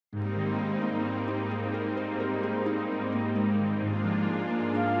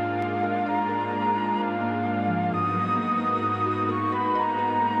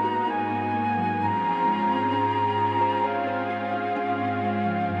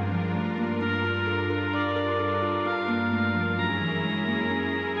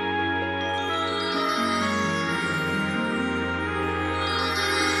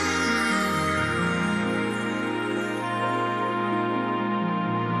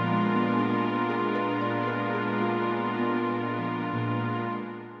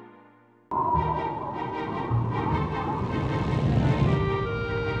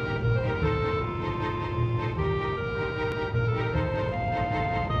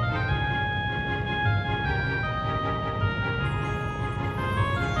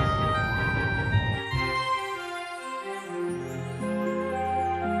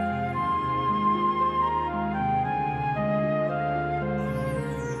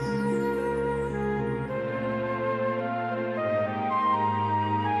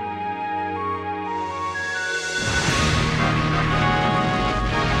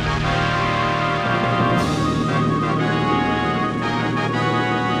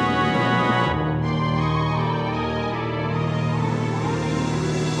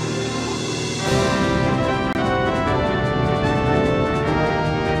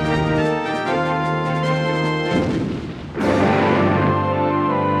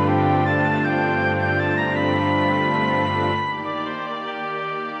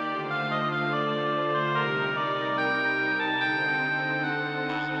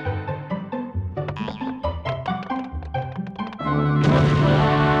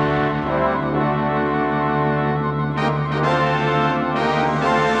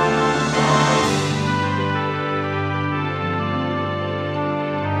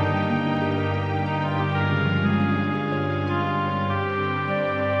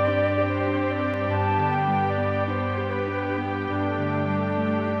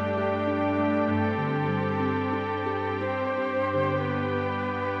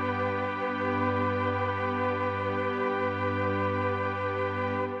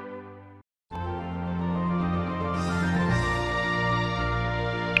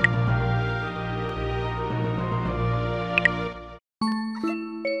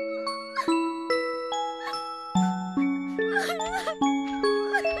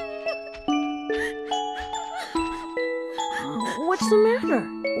What's the matter?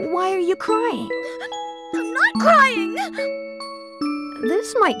 Why are you crying? I'm not crying!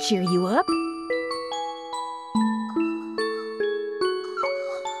 This might cheer you up.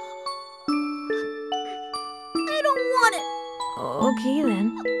 I don't want it. Okay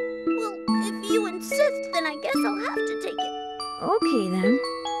then. Well, if you insist, then I guess I'll have to take it. Okay then.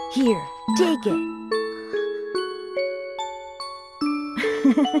 Here, take it.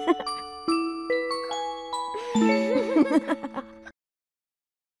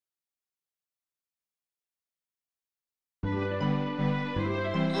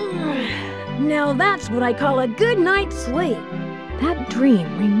 Now that's what I call a good night's sleep. That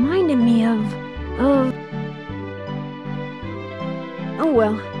dream reminded me of... Oh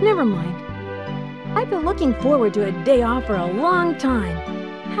well, never mind. I've been looking forward to a day off for a long time.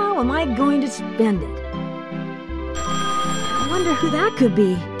 How am I going to spend it? I wonder who that could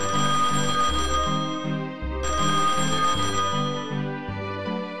be.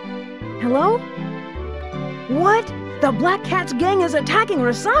 Hello? What? The Black Cat's gang is attacking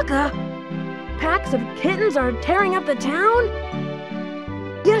Rasaka? Packs of kittens are tearing up the town?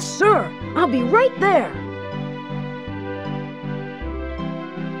 Yes, sir. I'll be right there.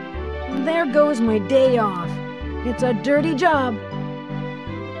 There goes my day off. It's a dirty job.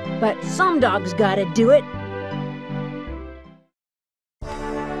 But some dogs gotta do it.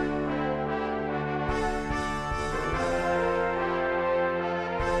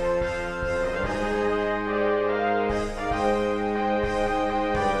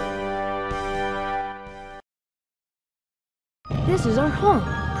 This is our home,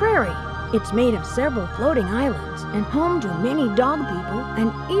 Prairie. It's made of several floating islands and home to many dog people and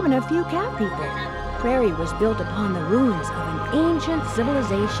even a few cat people. Prairie was built upon the ruins of an ancient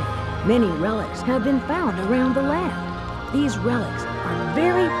civilization. Many relics have been found around the land. These relics are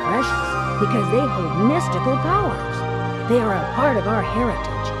very precious because they hold mystical powers. They are a part of our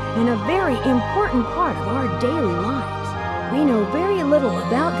heritage and a very important part of our daily lives. We know very little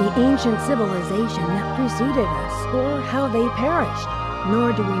about the ancient civilization that preceded us or how they perished,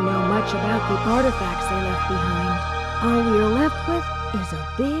 nor do we know much about the artifacts they left behind. All we are left with is a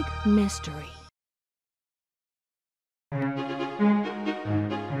big mystery.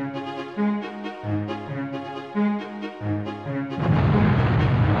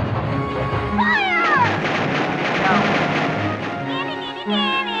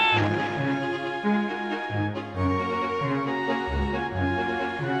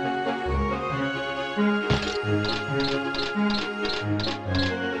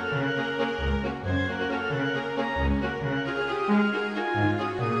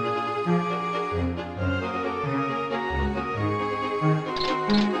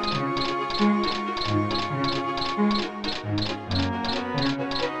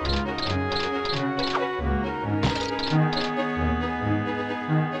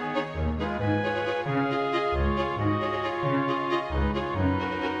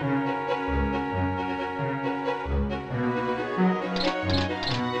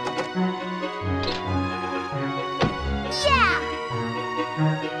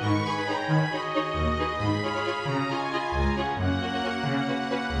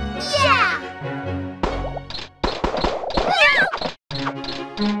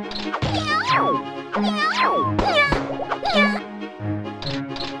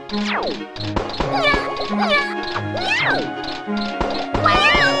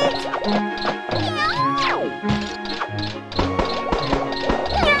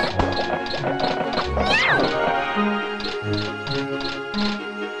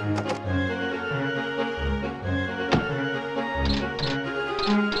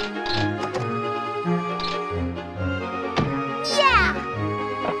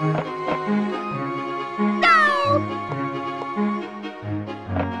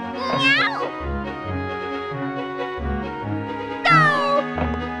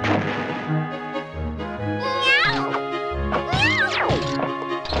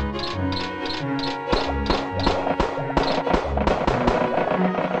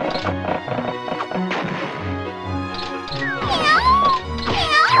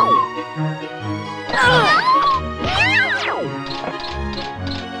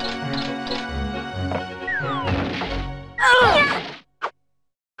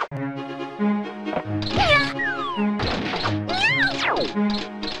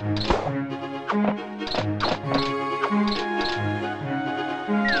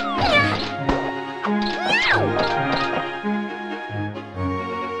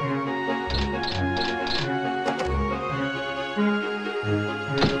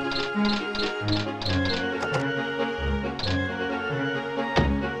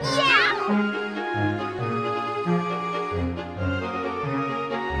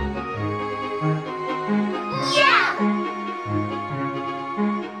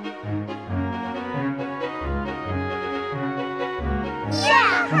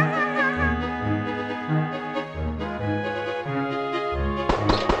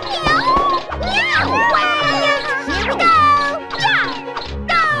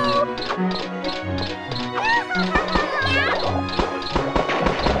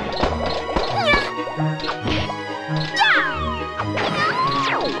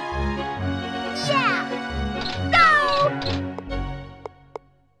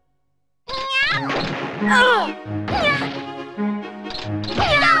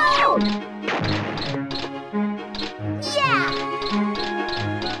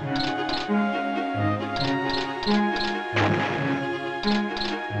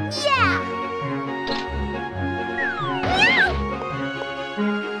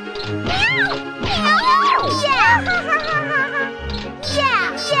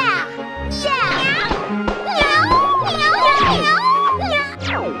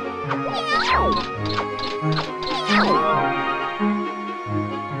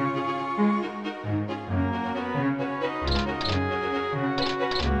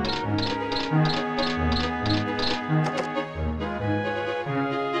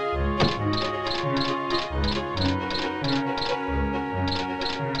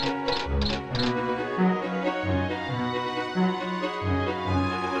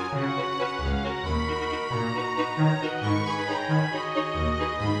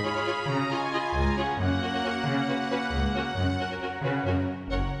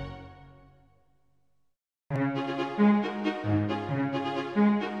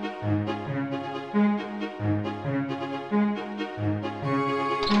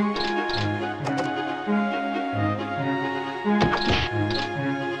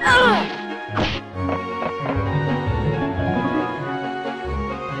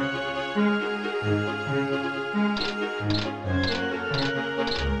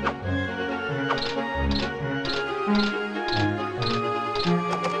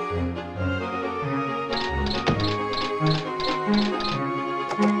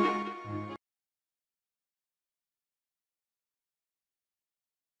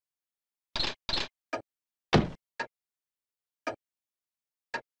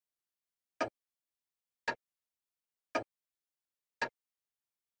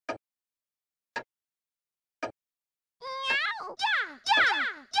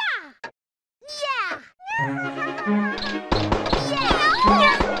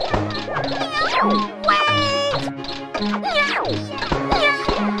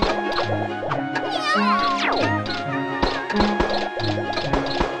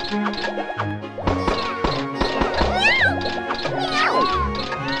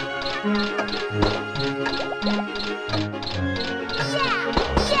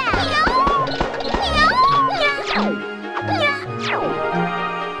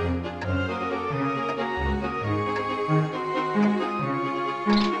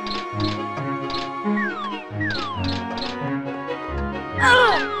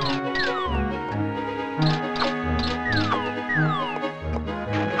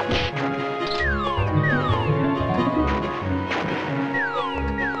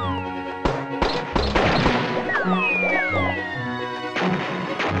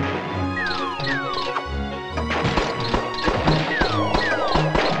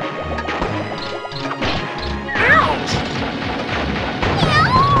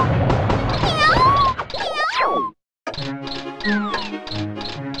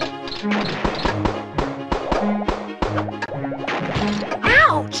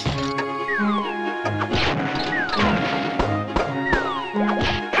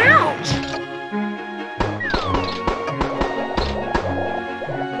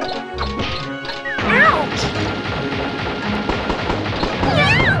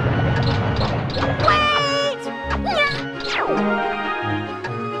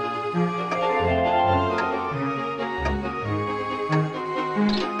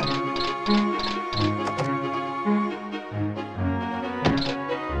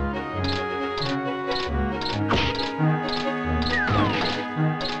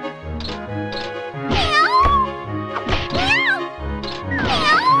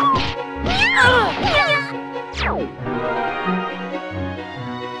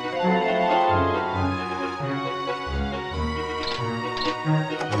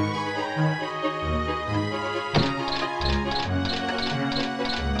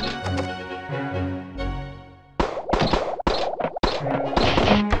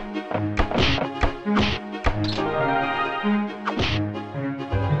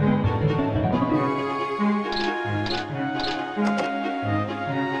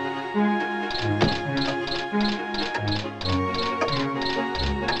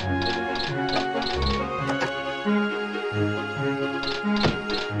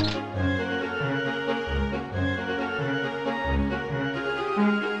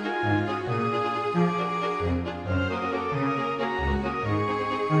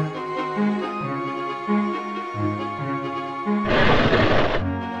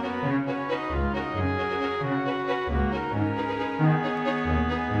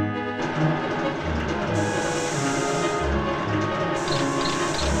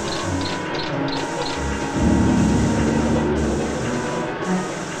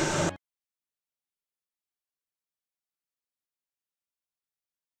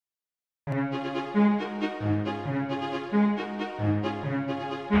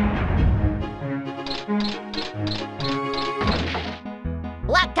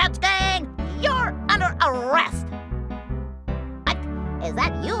 Black Cat's arrest. What? Is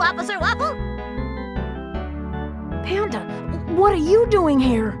that you, Officer Waffle? Panda, what are you doing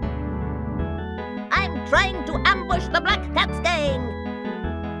here? I'm trying to ambush the Black Cats gang.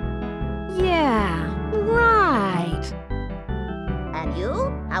 Yeah, right. And you?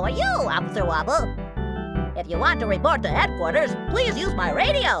 How are you, Officer Wobble? If you want to report to headquarters, please use my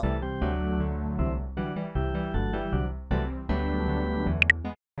radio.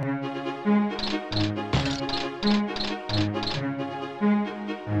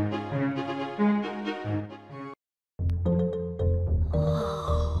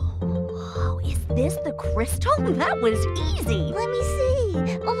 Oh, is this the crystal? That was easy. Let me see.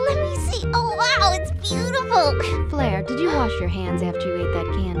 Oh, wow, it's beautiful. Flair, did you wash your hands after you ate that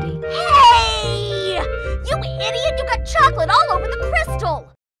candy? Hey! You idiot! You got chocolate all over the crystal!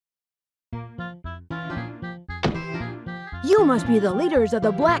 You must be the leaders of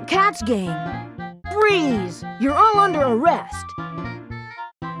the Black Cats gang. Freeze! You're all under arrest.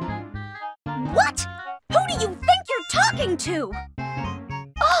 What? Who do you think you're talking to?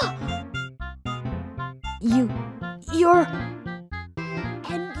 Oh! You're...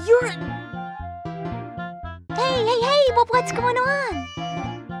 And you're... Hey, what's going on?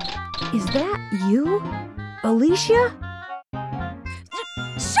 Is that you? Alicia?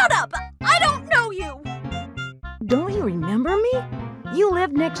 Shut up! I don't know you! Don't you remember me? You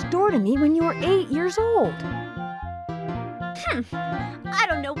lived next door to me when you were 8 years old. I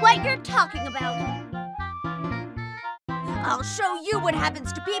don't know what you're talking about. I'll show you what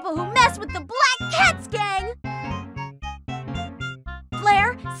happens to people who mess with the Black Cats gang!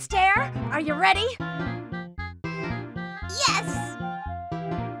 Flair, Stare, are you ready? Yes!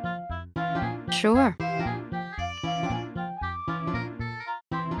 Sure.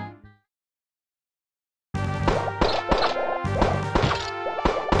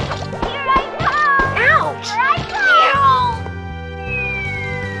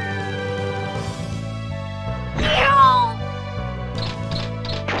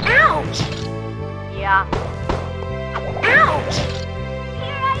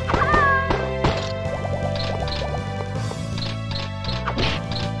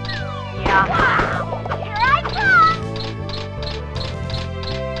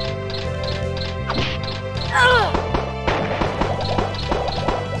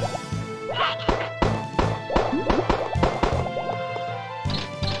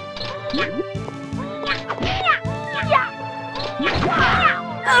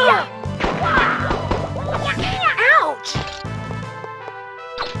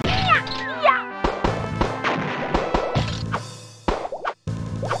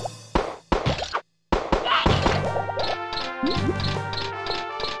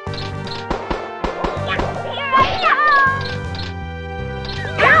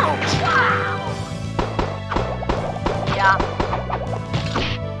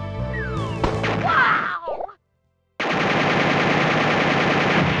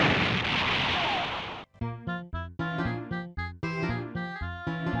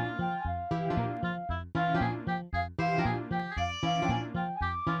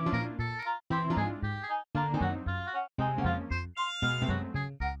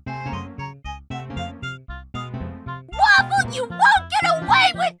 You won't get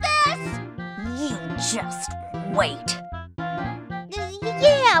away with this! You just wait.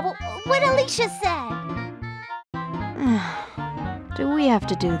 Yeah, what Alicia said. Do we have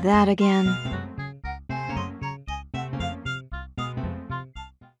to do that again?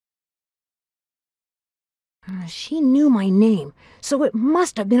 She knew my name, so it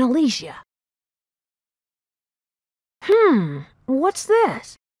must have been Alicia. What's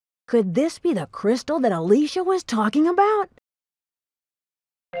this? Could this be the crystal that Alicia was talking about?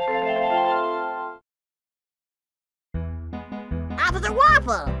 Officer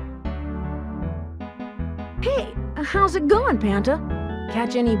Waffle! Hey, how's it going, Panta?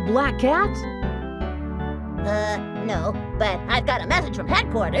 Catch any black cats? No, but I've got a message from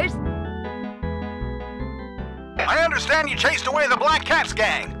headquarters. I understand you chased away the Black Cats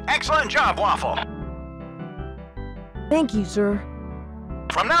gang. Excellent job, Waffle. Thank you, sir.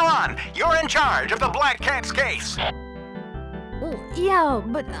 From now on, you're in charge of the Black Cats case. Well, yeah,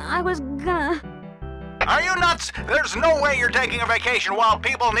 but I was gonna... Are you nuts? There's no way you're taking a vacation while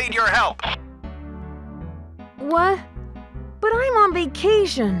people need your help. What? But I'm on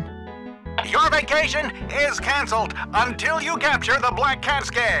vacation. Your vacation is canceled until you capture the Black Cats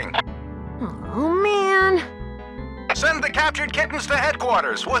gang. Oh, man. Send the captured kittens to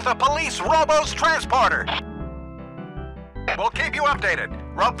headquarters with a police Robos transporter. We'll keep you updated.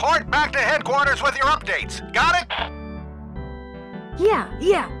 Report back to headquarters with your updates. Got it?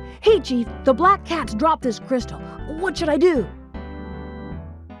 Yeah. Hey, Chief, the black cat's dropped this crystal. What should I do?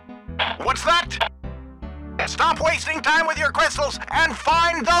 What's that? Stop wasting time with your crystals and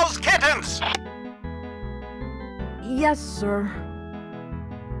find those kittens! Yes, sir.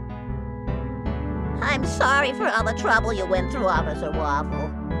 I'm sorry for all the trouble you went through, Officer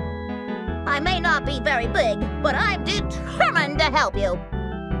Waffle. I may not be very big, but I'm determined to help you.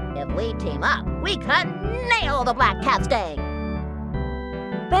 If we team up, we can nail the black cat sting.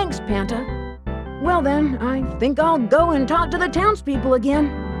 Thanks, Panta. Well then, I think I'll go and talk to the townspeople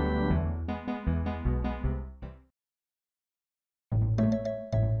again.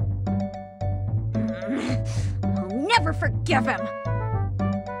 I'll never forgive him.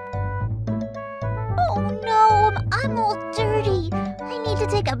 Oh no, I'm all dirty. I need to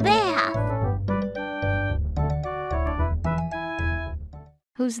take a bath.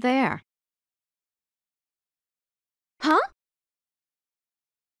 Who's there? Huh?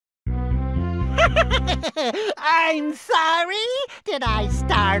 I'm sorry. Did I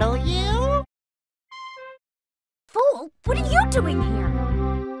startle you? Fool, what are you doing here?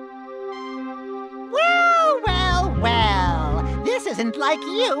 Well. This isn't like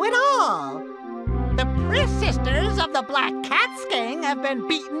you at all. The Priss sisters of the Black Cats gang have been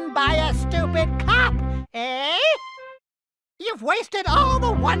beaten by a stupid cop, eh? You've wasted all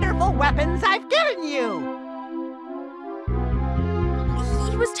the wonderful weapons I've given you.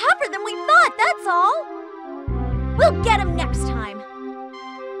 He was tougher than we thought, that's all. We'll get him next time.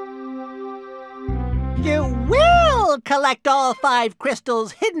 You will collect all 5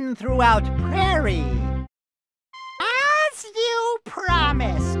 crystals hidden throughout Prairie. As you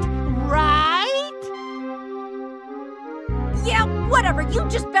promised, right? Yeah, whatever. You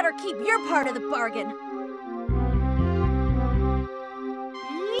just better keep your part of the bargain.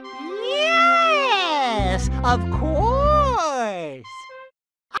 Yes, of course.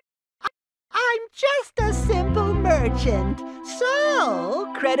 I'm just a simple merchant,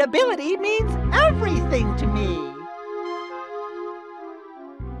 so credibility means everything to me.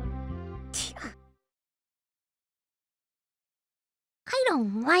 I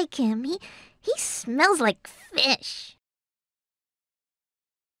don't like him. He smells like fish.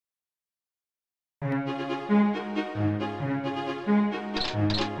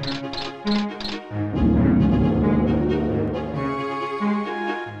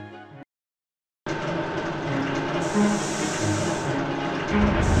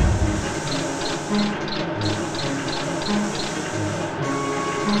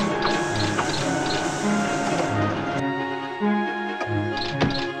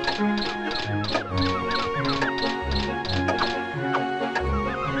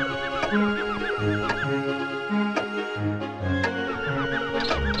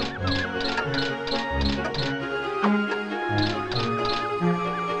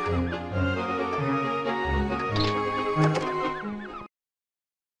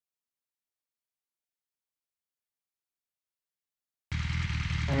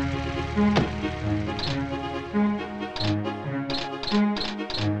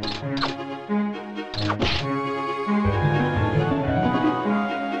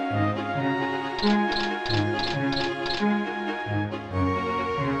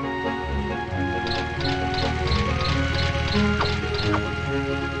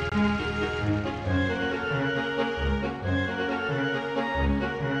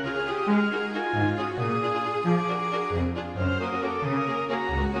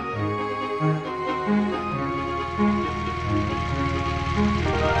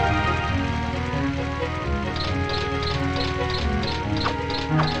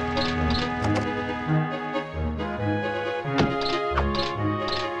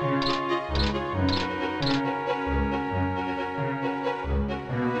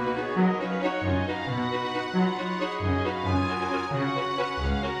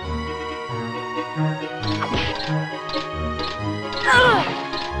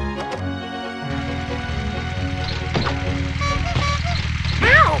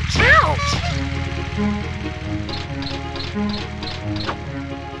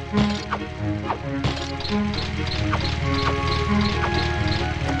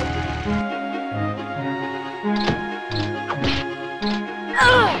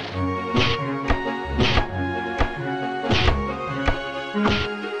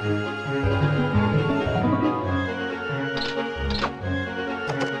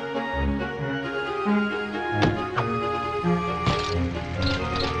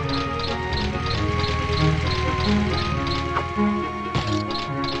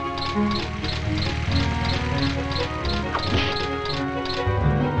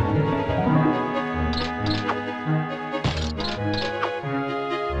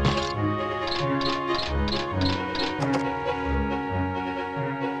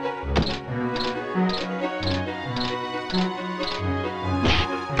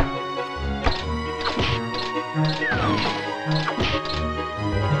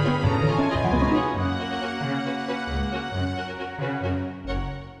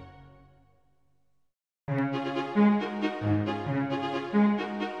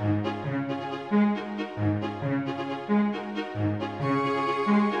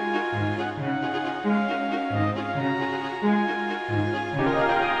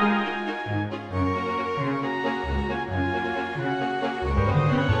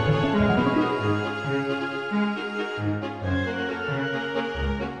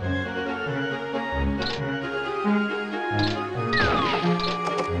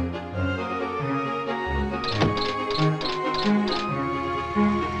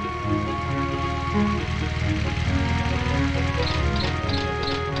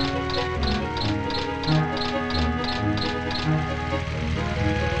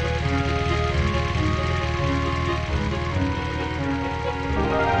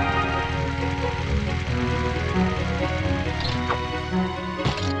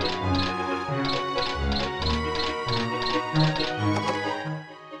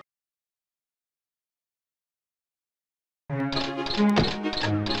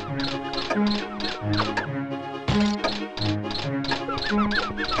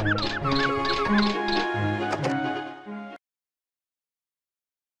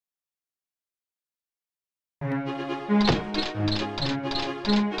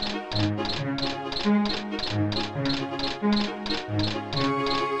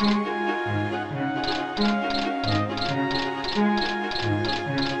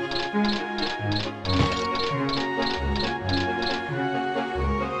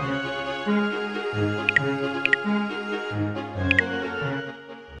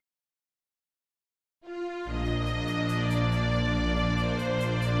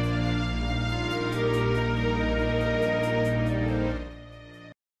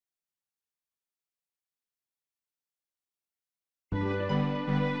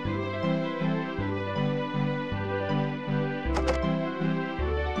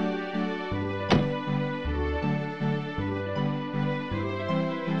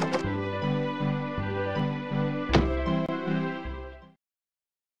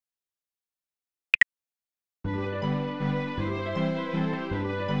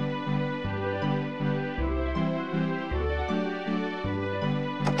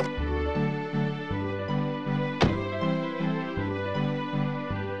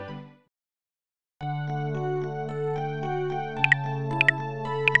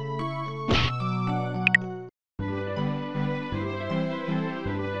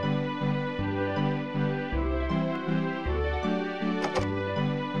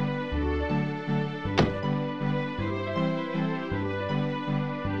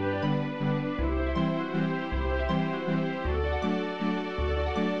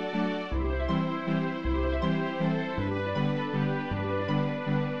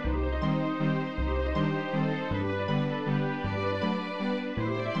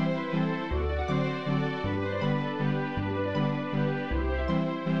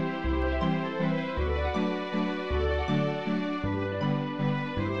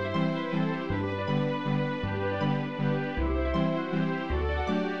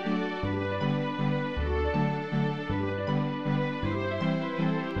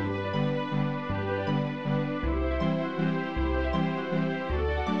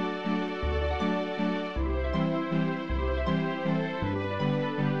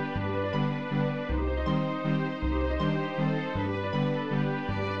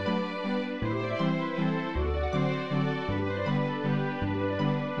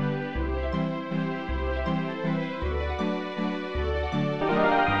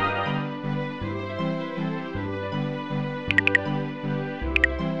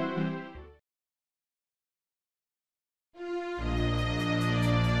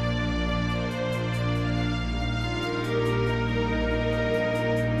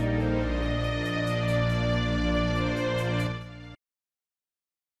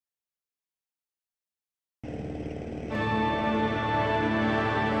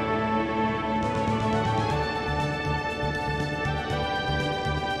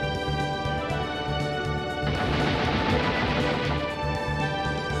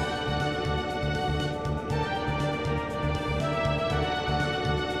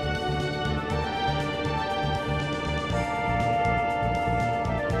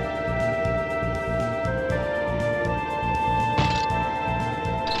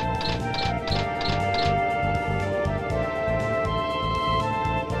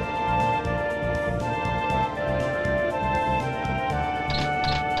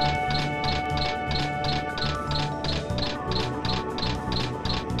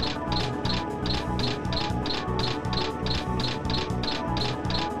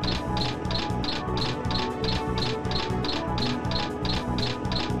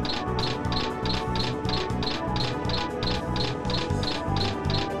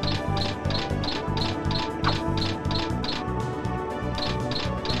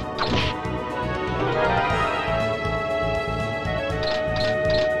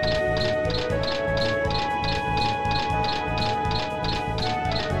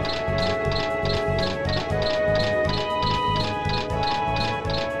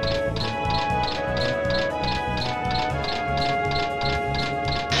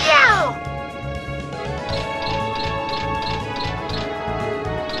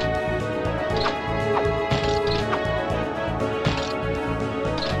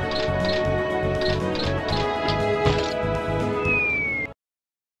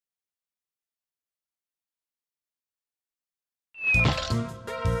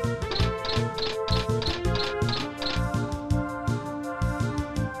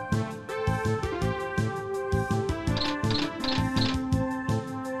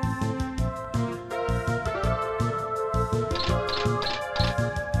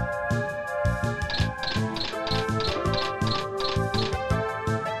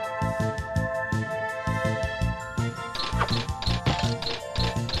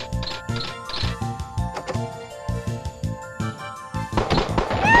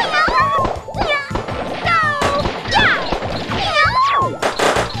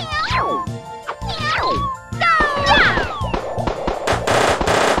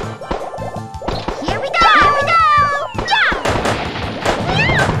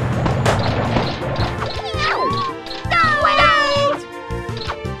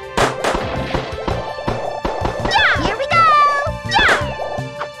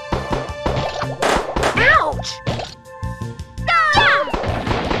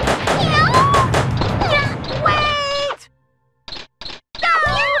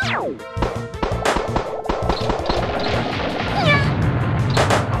 Wait!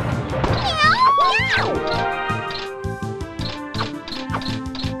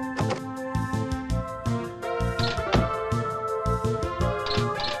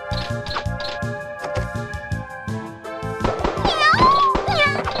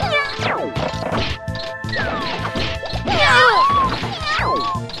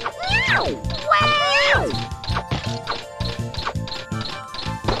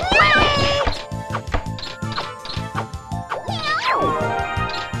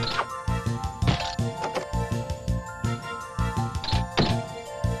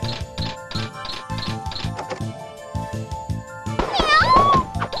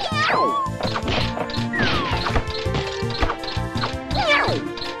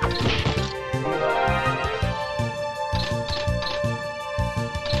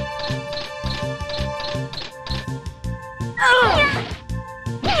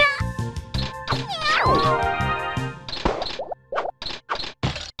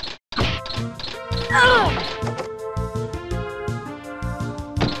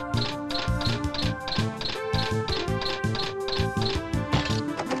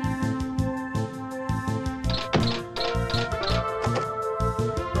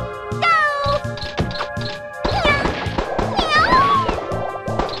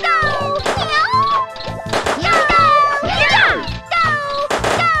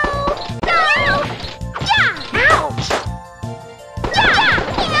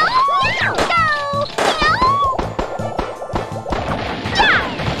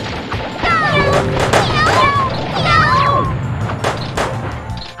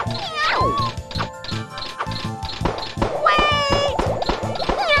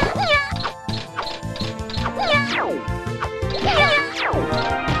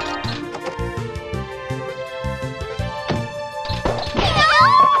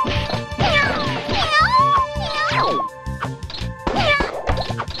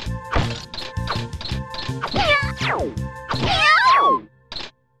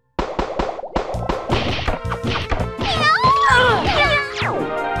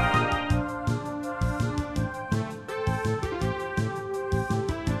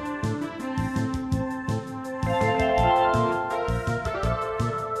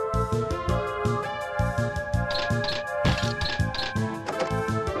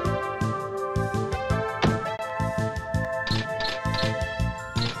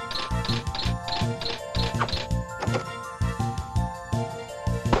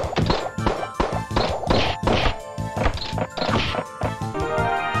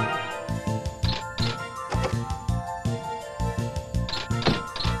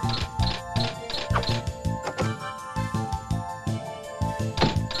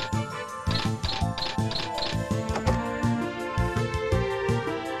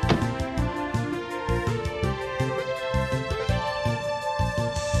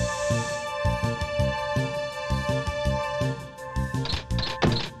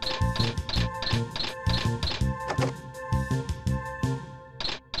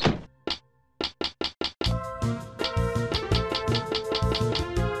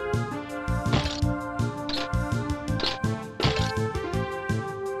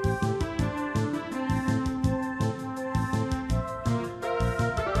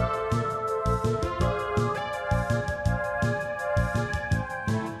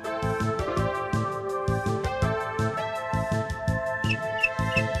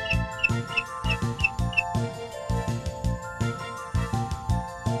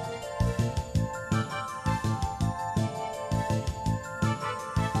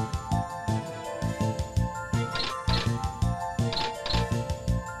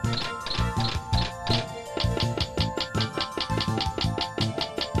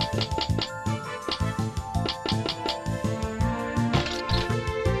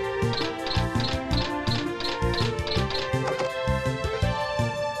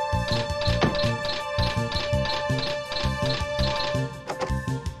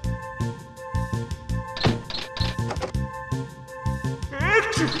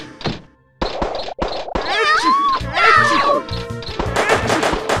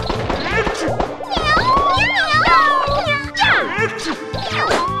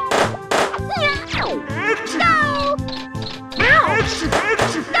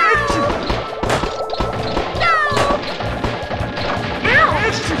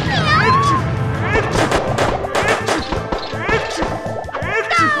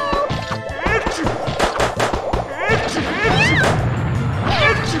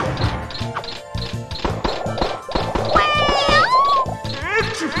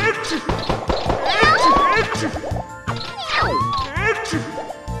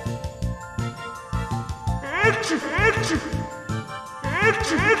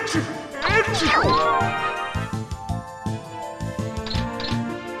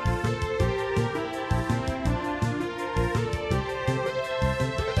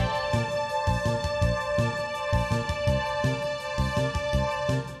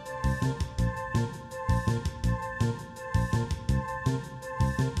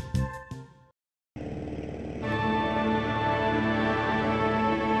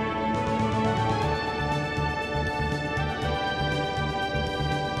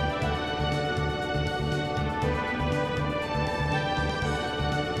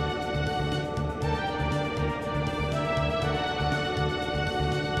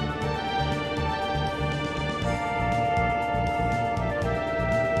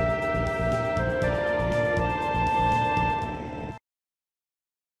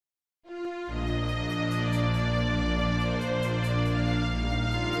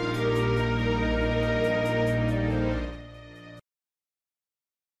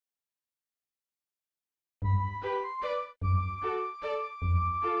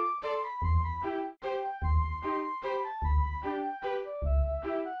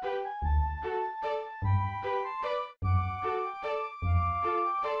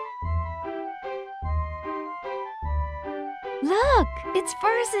 Look, it's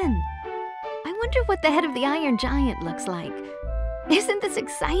frozen. I wonder what the head of the Iron Giant looks like. Isn't this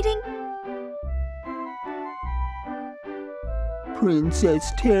exciting?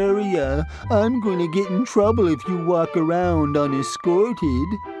 Princess Teria, I'm gonna get in trouble if you walk around unescorted.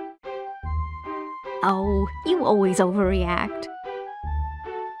 Oh, you always overreact.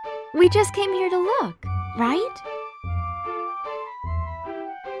 We just came here to look, right?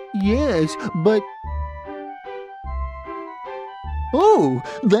 Yes, but... Oh,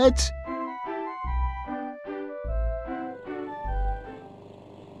 that's...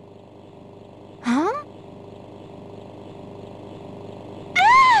 Huh?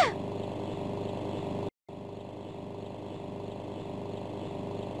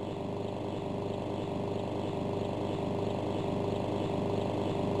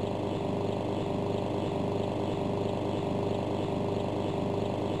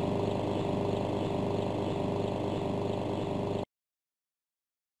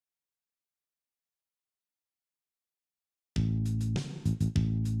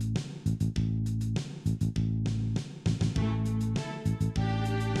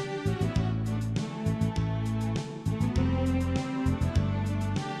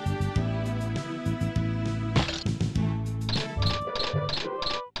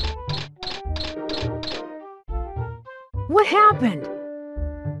 What happened?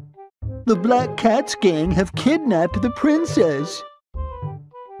 The Black Cats gang have kidnapped the princess.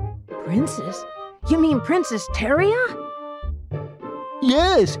 Princess? You mean Princess Teria?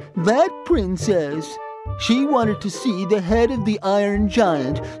 Yes, that princess. She wanted to see the head of the Iron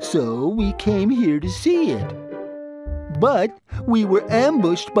Giant, so we came here to see it. But we were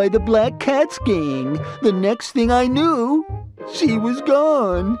ambushed by the Black Cats gang. The next thing I knew, she was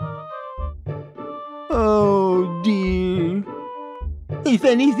gone. Oh, dear. If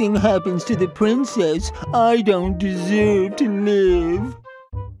anything happens to the princess, I don't deserve to live.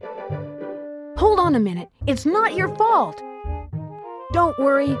 Hold on a minute. It's not your fault. Don't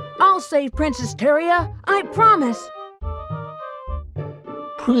worry. I'll save Princess Teria. I promise.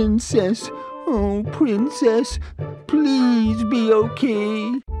 Princess, oh, princess, please be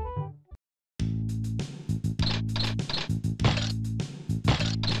okay.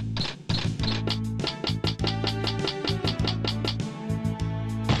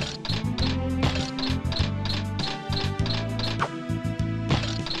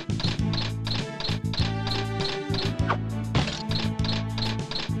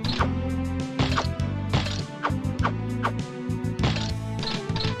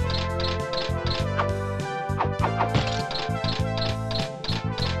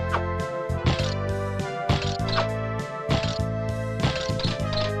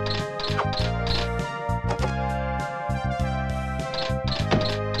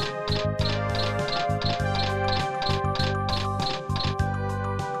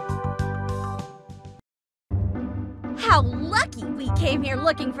 How lucky we came here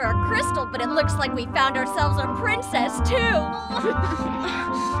looking for a crystal, but it looks like we found ourselves a princess, too.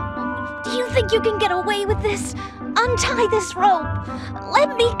 Do you think you can get away with this? Untie this rope.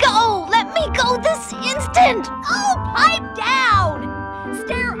 Let me go. Let me go this instant. Oh, pipe down!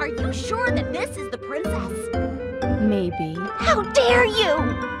 Stare, are you sure that this is the princess? Maybe. How dare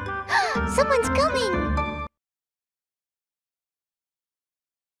you! Someone's coming!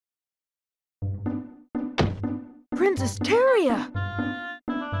 Princess Teria!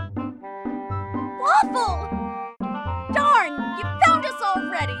 Waffle! Darn, you found us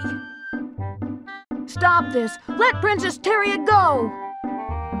already! Stop this! Let Princess Teria go!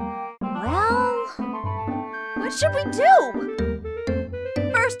 Well, what should we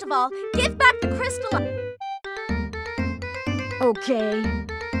do? First of all, give back the crystal. Okay.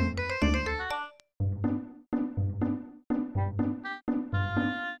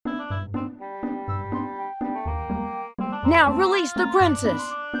 Now release the princess!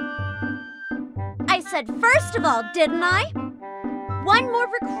 I said first of all, didn't I? One more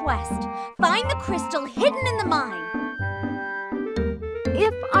request. Find the crystal hidden in the mine.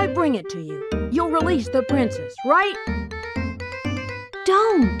 If I bring it to you, you'll release the princess, right?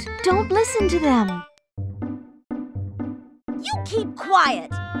 Don't listen to them. You keep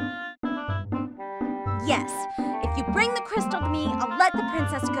quiet. Yes, if you bring the crystal to me, I'll let the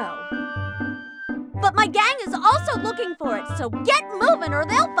princess go. But my gang is also looking for it, so get moving or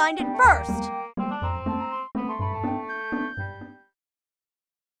they'll find it first.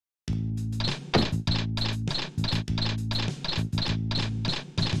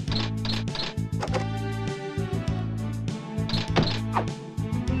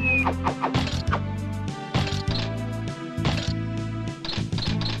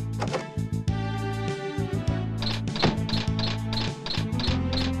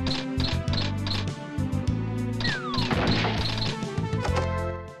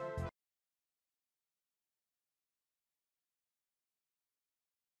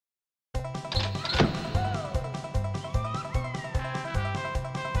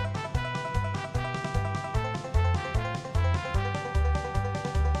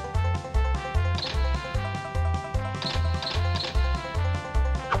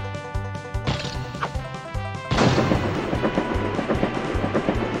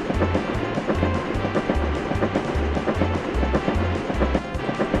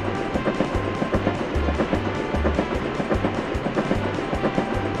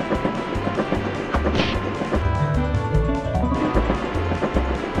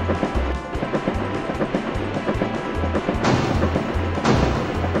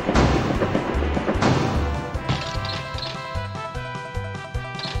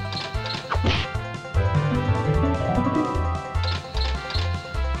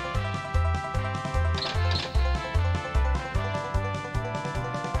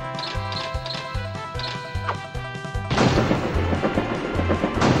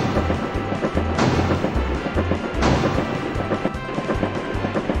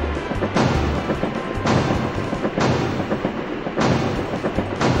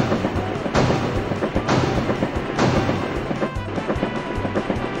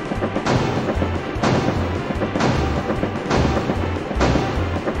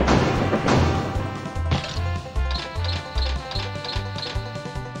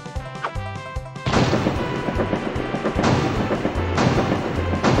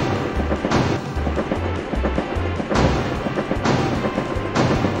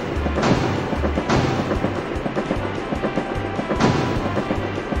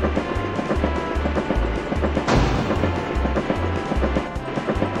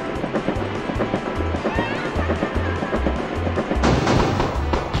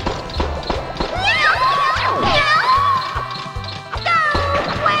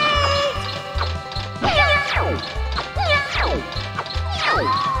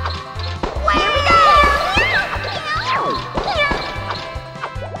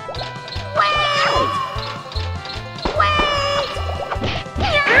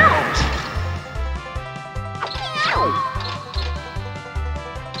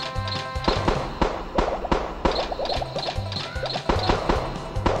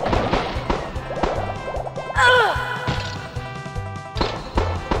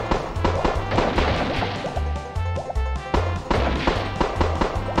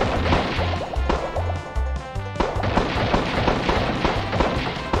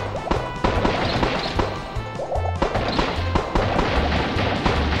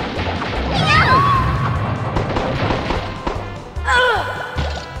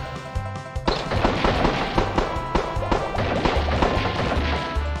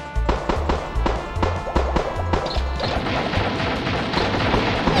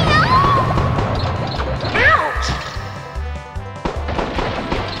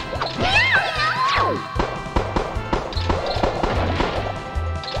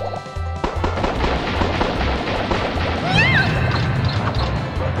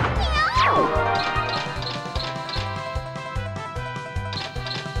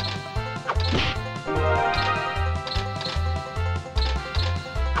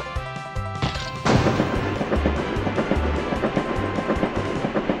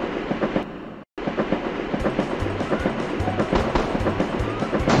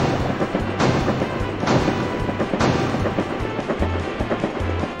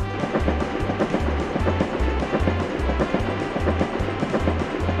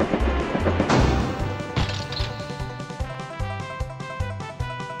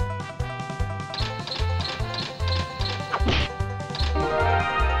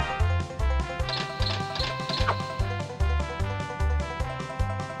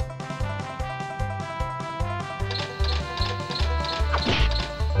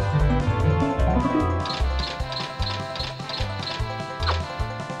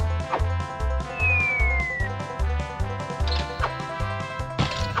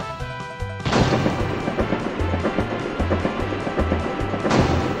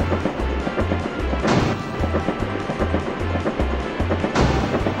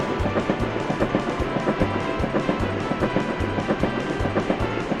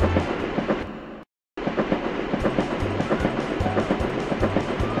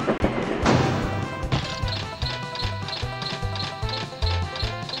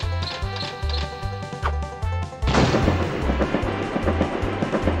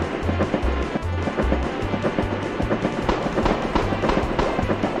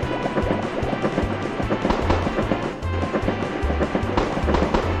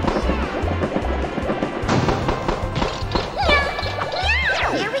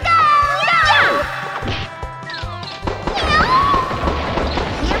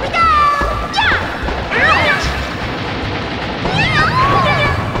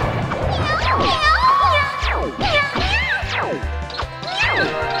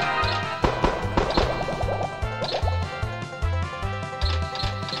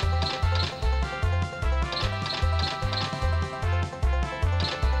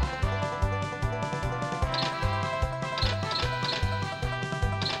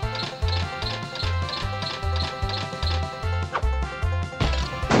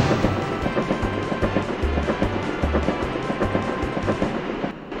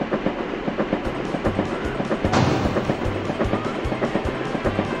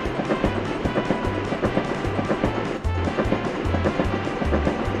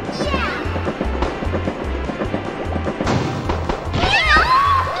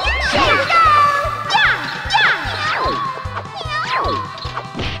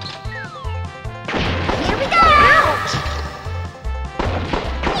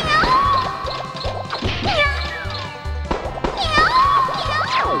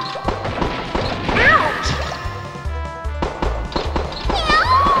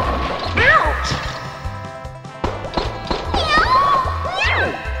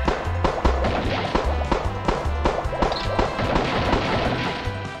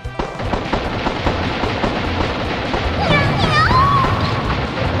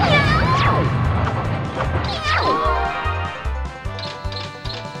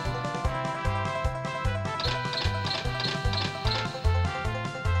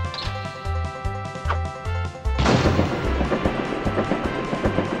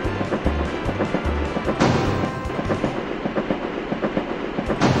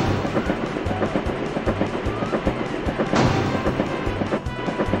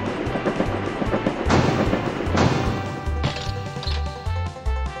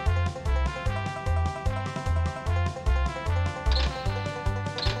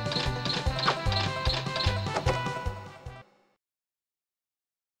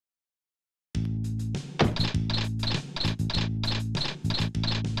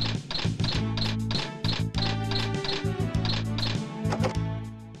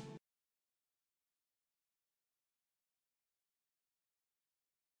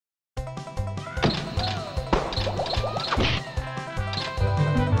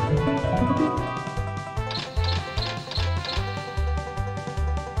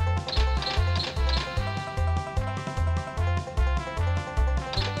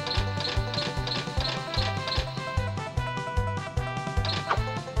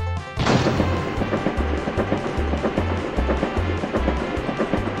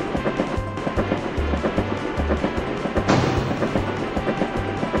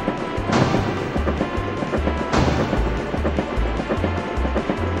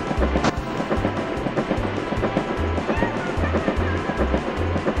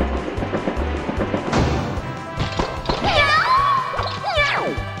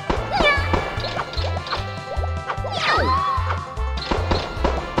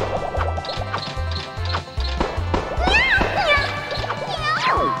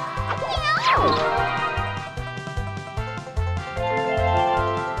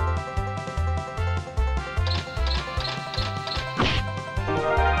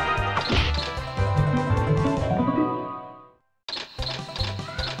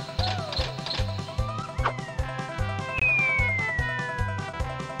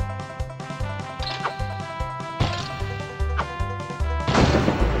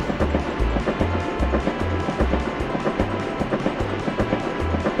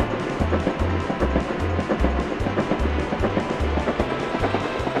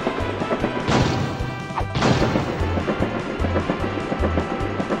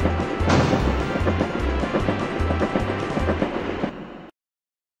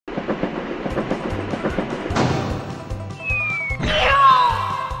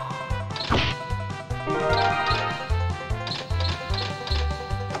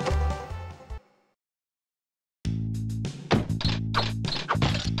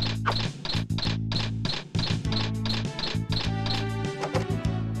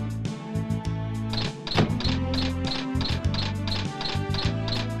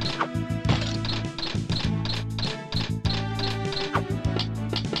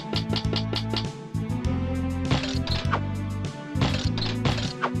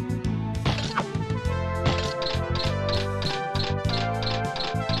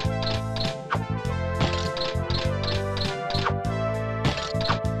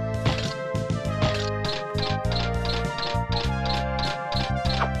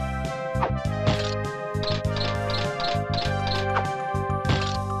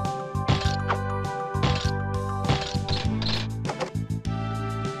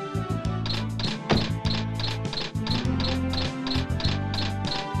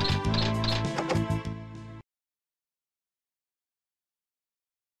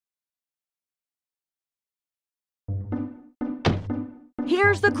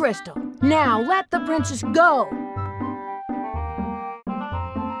 Here's the crystal. Now let the princess go.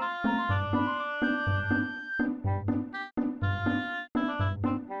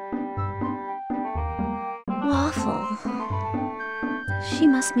 Waffle. She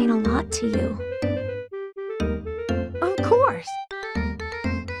must mean a lot to you. Of course.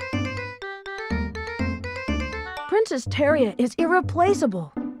 Princess Teria is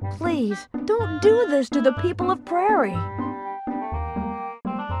irreplaceable. Please, don't do this to the people of Prairie.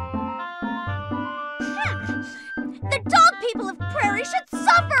 The dog people of Prairie should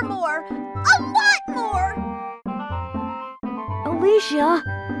suffer more! A lot more! Alicia!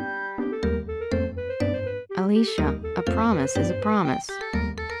 Alicia, a promise is a promise.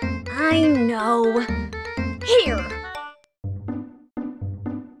 I know. Here!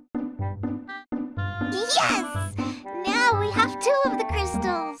 Yes! Now we have 2 of the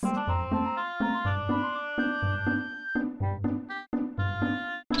crystals.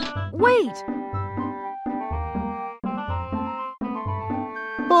 Wait!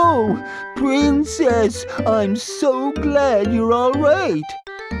 Oh, Princess, I'm so glad you're all right.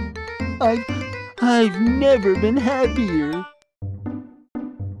 I've never been happier.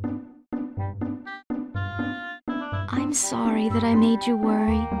 I'm sorry that I made you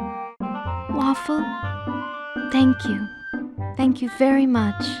worry. Waffle, thank you. Thank you very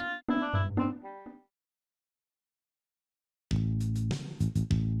much.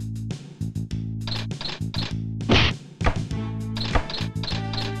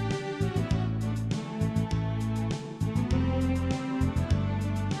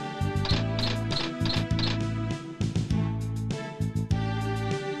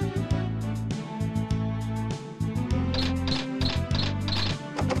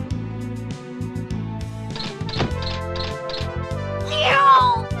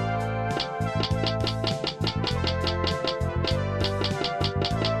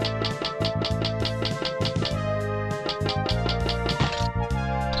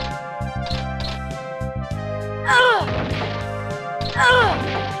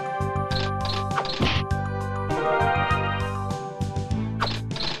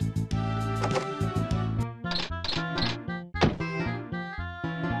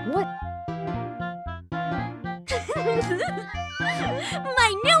 What? My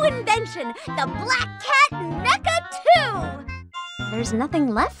new invention, the Black Cat Mecha 2! There's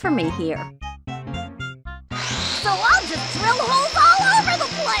nothing left for me here. So I'll just drill holes all over the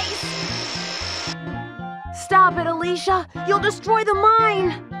place! Stop it, Alicia! You'll destroy the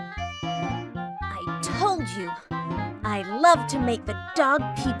mine! I told you, I love to make the dog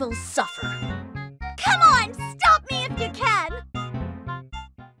people suffer. Come on, stop me if you can!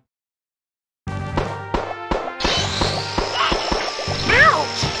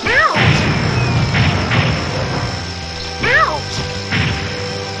 Ouch! Ouch! Ouch!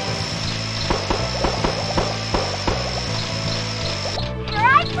 Here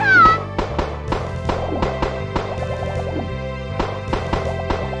I come!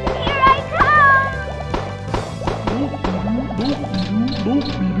 Here I come!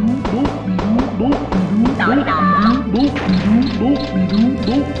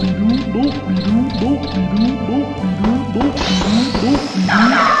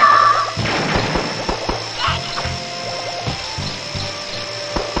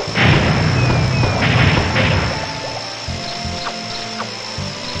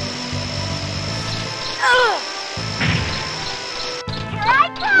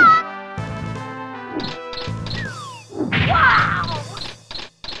 Wow!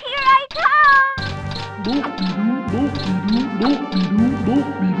 Here I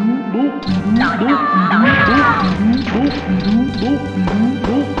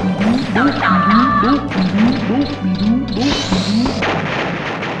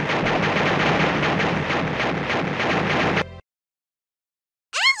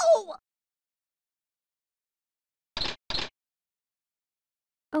Ow!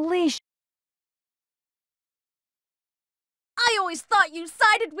 Alicia! I always thought you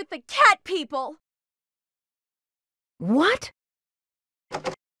sided with the cat people! What?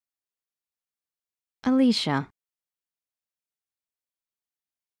 Alicia.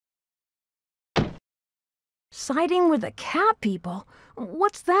 Siding with the cat people?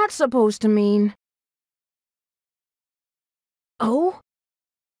 What's that supposed to mean? Oh?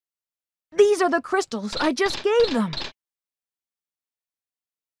 These are the crystals I just gave them.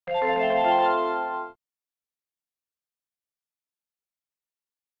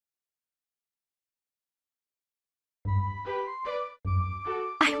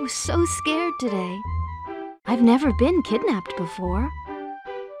 I was so scared today. I've never been kidnapped before.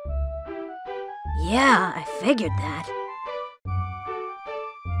 Yeah, I figured that.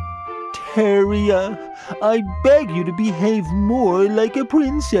 Praria, I beg you to behave more like a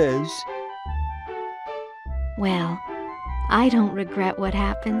princess. Well, I don't regret what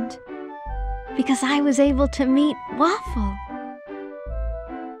happened, because I was able to meet Waffle.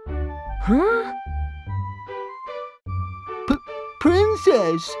 Huh?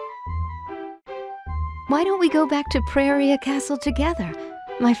 Princess! Why don't we go back to Praria Castle together?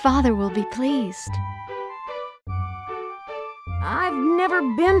 My father will be pleased. I've never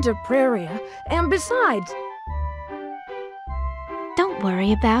been to Praria, and besides... Don't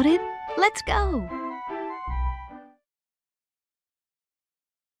worry about it. Let's go.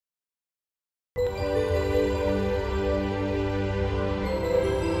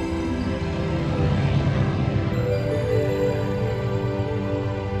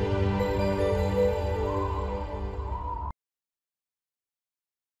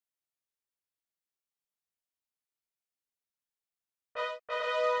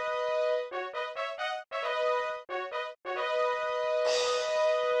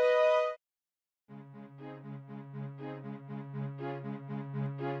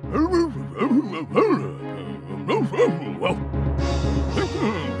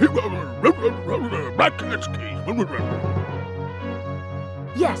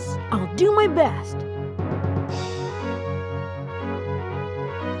 Yes, I'll do my best.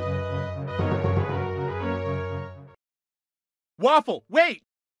 Waffle, wait!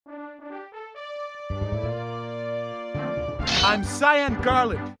 I'm Cyan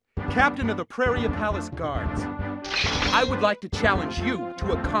Garland, captain of the Praria Palace Guards. I would like to challenge you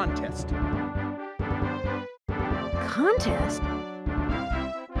to a contest. Contest?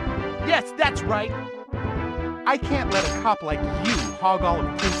 Yes, that's right. I can't let a cop like you hog all of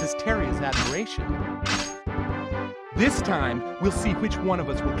Princess Terria's admiration. This time, we'll see which one of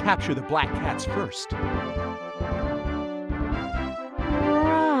us will capture the black cats first.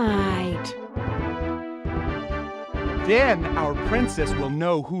 Right. Then our princess will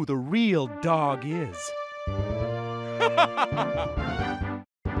know who the real dog is.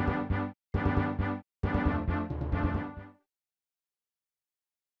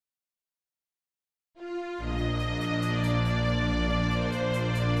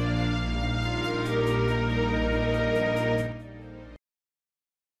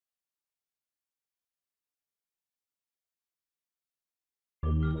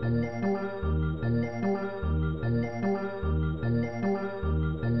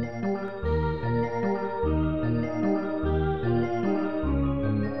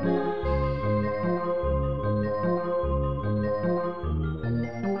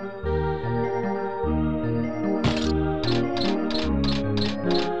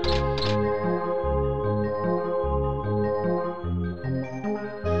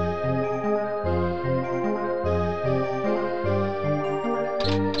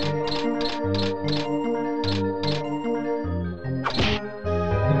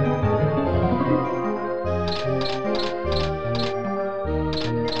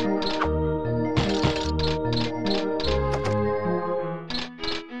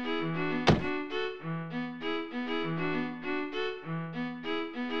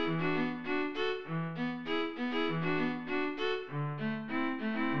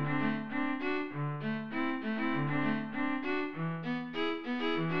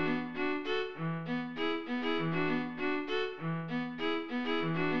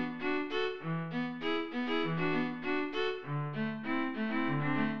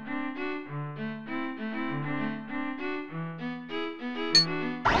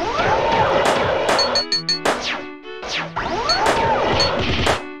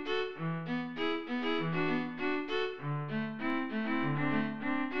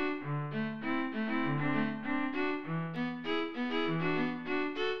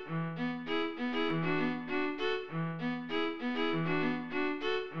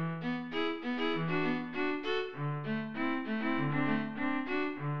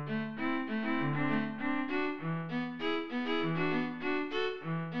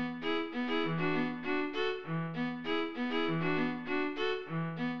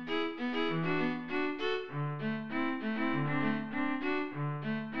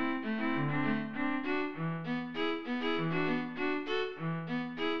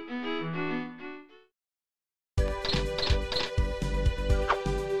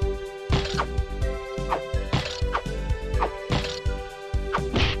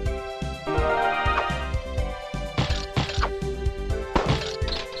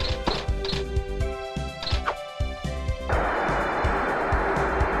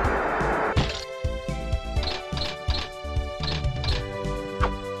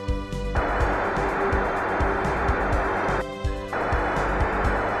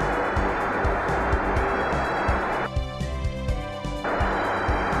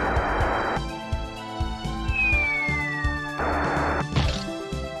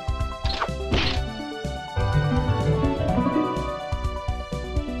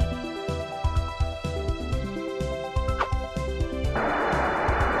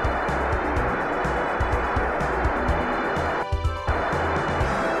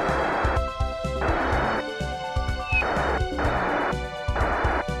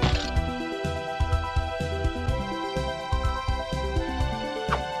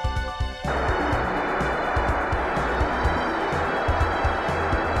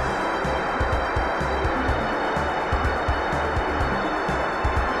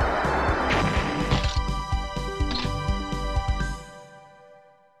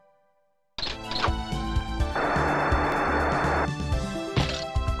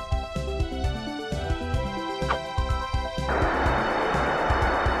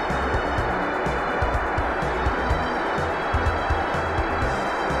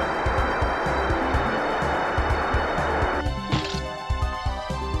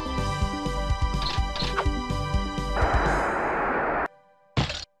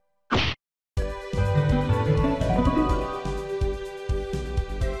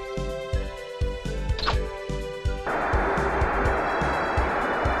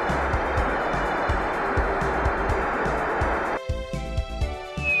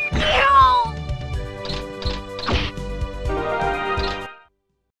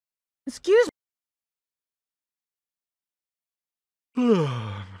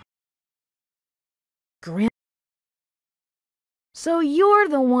 So you're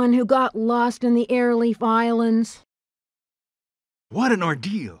the one who got lost in the Airleaf Islands? What an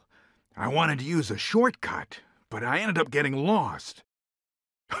ordeal! I wanted to use a shortcut, but I ended up getting lost.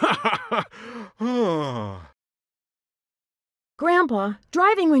 Grandpa,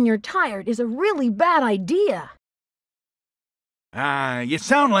 driving when you're tired is a really bad idea. You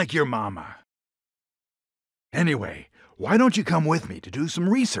sound like your mama. Anyway, why don't you come with me to do some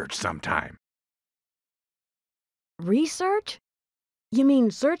research sometime? Research? You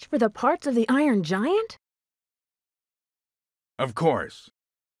mean search for the parts of the Iron Giant? Of course.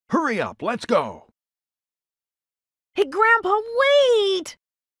 Hurry up, let's go. Hey, Grandpa, wait!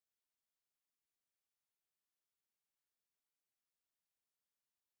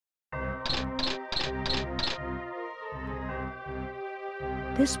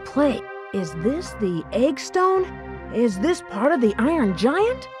 This plate, is this the Eggstone? Is this part of the Iron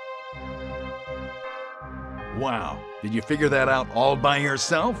Giant? Wow, did you figure that out all by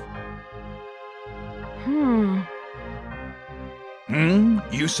yourself?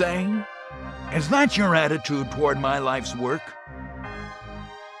 You say? Is that your attitude toward my life's work?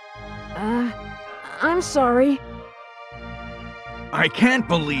 I'm sorry. I can't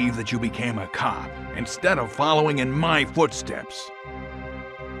believe that you became a cop instead of following in my footsteps.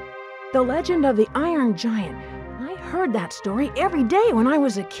 The legend of the Iron Giant. I heard that story every day when I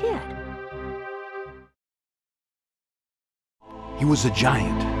was a kid. He was a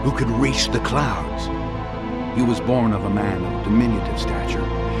giant who could reach the clouds. He was born of a man of diminutive stature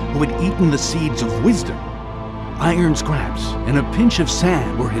who had eaten the seeds of wisdom. Iron scraps and a pinch of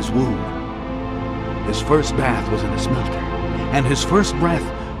sand were his womb. His first bath was in a smelter, and his first breath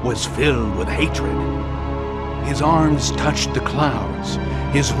was filled with hatred. His arms touched the clouds,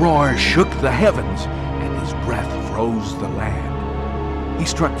 his roar shook the heavens, and his breath froze the land. He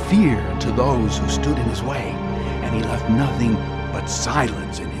struck fear into those who stood in his way, and he left nothing but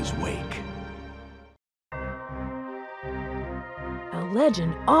silence in his wake. A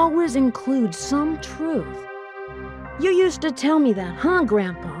legend always includes some truth. You used to tell me that, huh,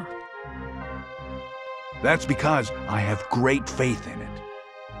 Grandpa? That's because I have great faith in it.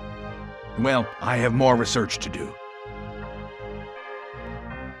 Well, I have more research to do.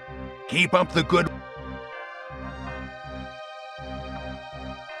 Keep up the good...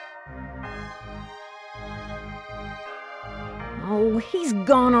 Oh, he's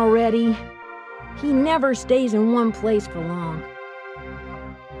gone already. He never stays in one place for long.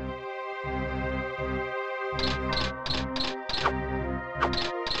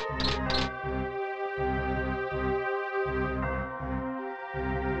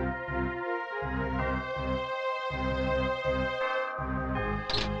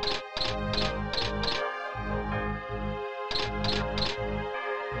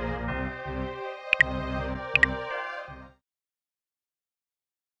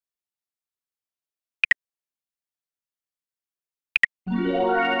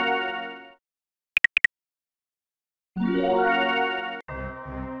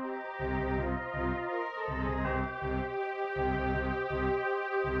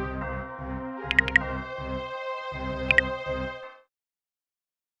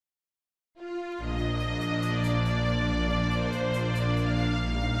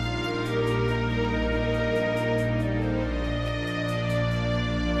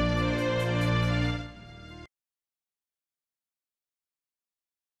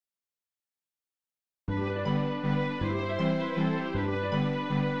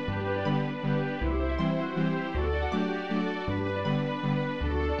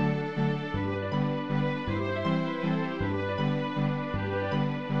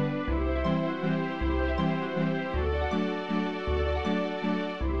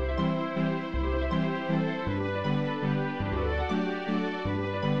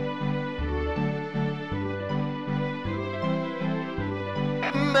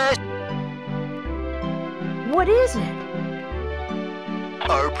 What is it?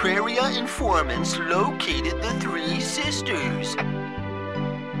 Our Praria informants located the three sisters.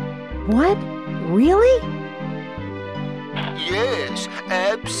 What? Really? Yes,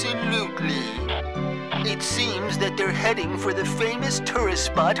 absolutely. It seems that they're heading for the famous tourist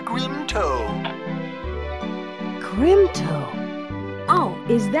spot Grimtoe. Grimtoe? Oh,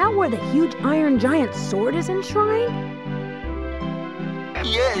 is that where the huge Iron Giant sword is enshrined?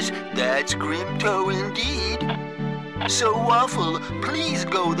 Yes, that's Grimtoe indeed. So, Waffle, please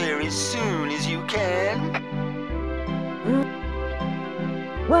go there as soon as you can.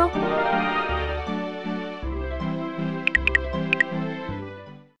 Well...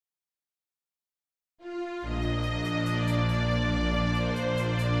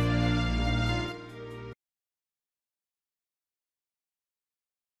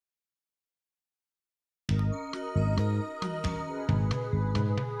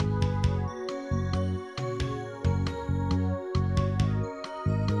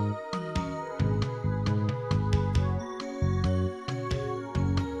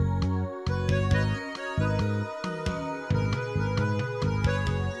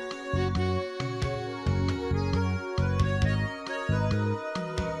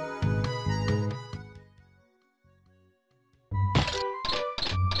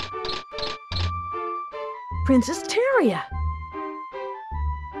 Princess Teria.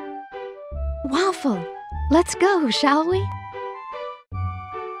 Waffle, let's go, shall we?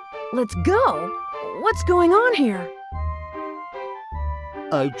 Let's go? What's going on here?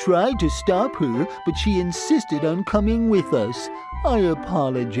 I tried to stop her, but she insisted on coming with us. I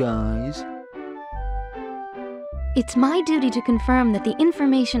apologize. It's my duty to confirm that the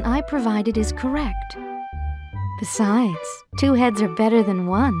information I provided is correct. Besides, 2 heads are better than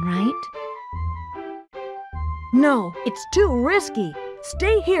 1, right? No, it's too risky.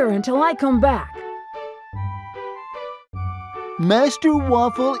 Stay here until I come back. Master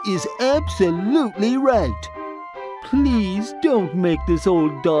Waffle is absolutely right. Please don't make this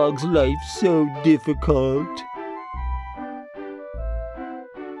old dog's life so difficult.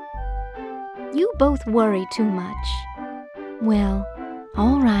 You both worry too much. Well,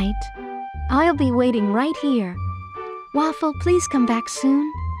 all right. I'll be waiting right here. Waffle, please come back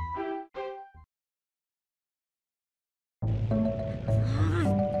soon.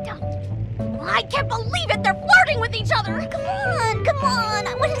 I can't believe it! They're flirting with each other! Come on,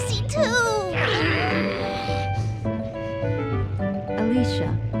 I want to see too.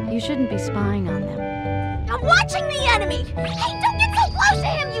 Alicia, you shouldn't be spying on them. I'm watching the enemy! Hey, don't get so close to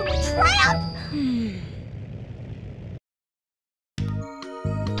him, you tramp!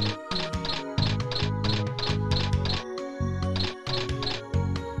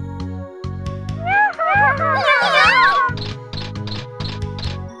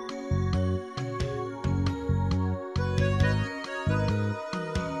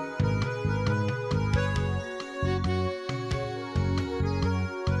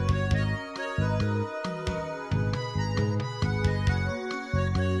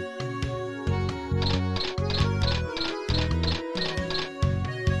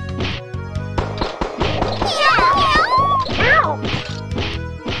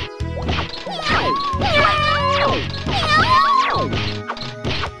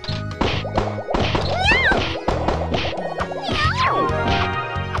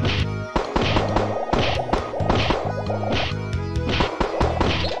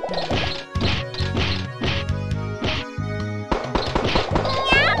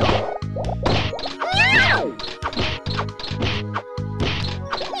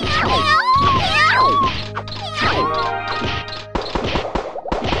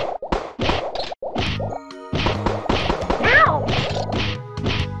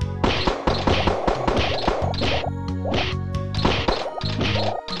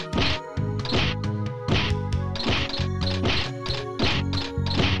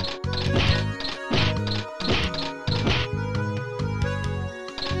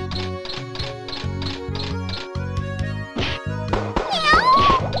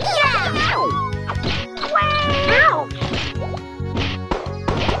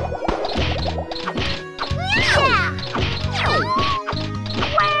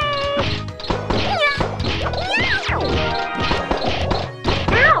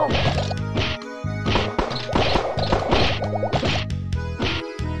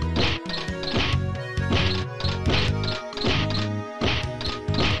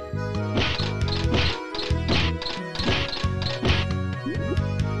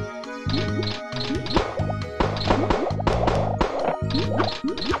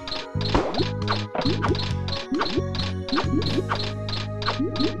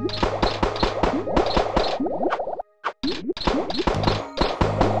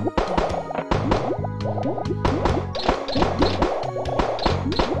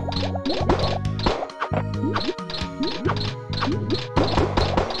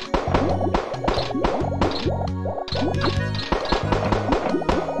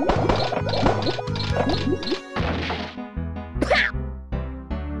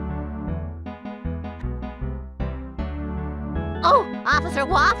 Oh, Officer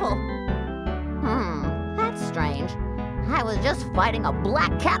Waffle! That's strange. I was just fighting a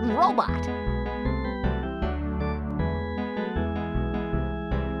black cat robot.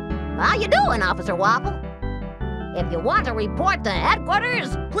 How you doing, Officer Waffle? If you want to report to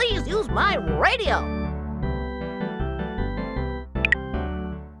headquarters, please use my radio.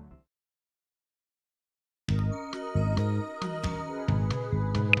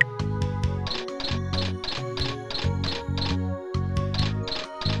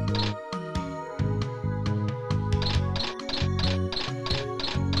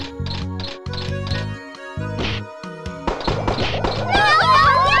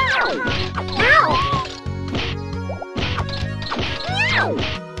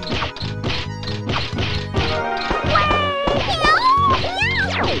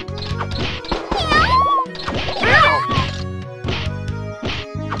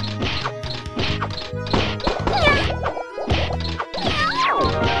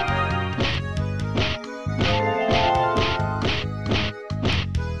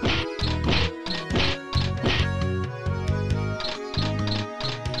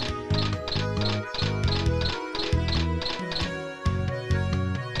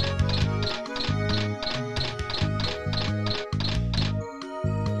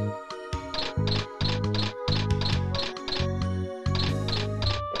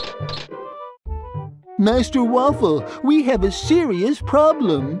 Master Waffle, we have a serious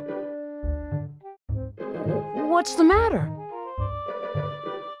problem. What's the matter?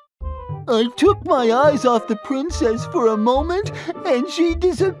 I took my eyes off the princess for a moment, and she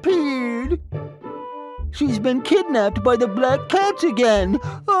disappeared. She's been kidnapped by the black cats again.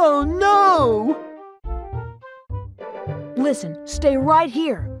 Oh, no! Listen, stay right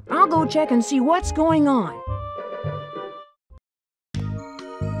here. I'll go check and see what's going on.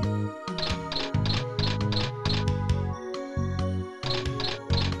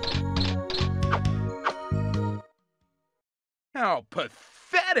 How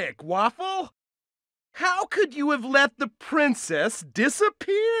pathetic, Waffle! How could you have let the princess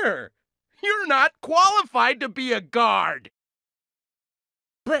disappear? You're not qualified to be a guard!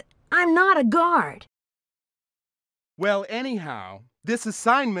 But I'm not a guard. Well, anyhow, this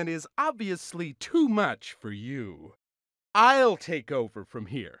assignment is obviously too much for you. I'll take over from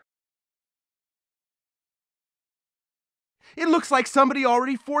here. It looks like somebody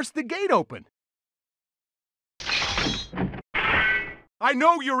already forced the gate open. I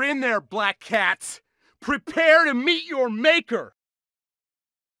know you're in there, black cats. Prepare to meet your maker.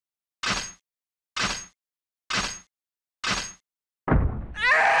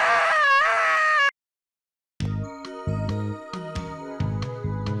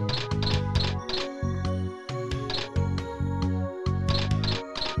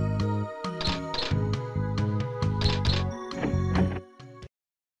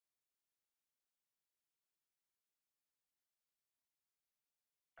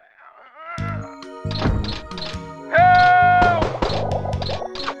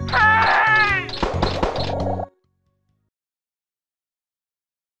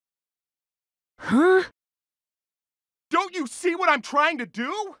 Huh? Don't you see what I'm trying to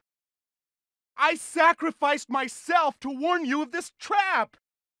do? I sacrificed myself to warn you of this trap.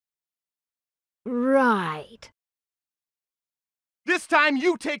 Right. This time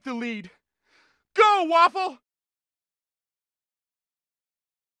you take the lead. Go, Waffle!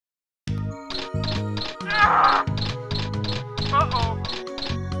 Uh-oh.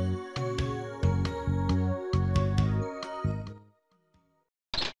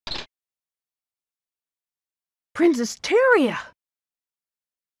 Princess Teria!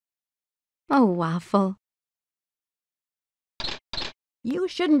 Oh, Waffle. You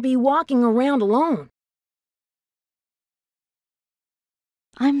shouldn't be walking around alone.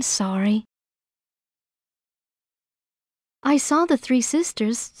 I'm sorry. I saw the three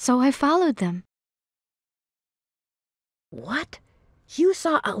sisters, so I followed them. What? You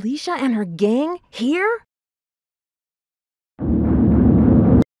saw Alicia and her gang here?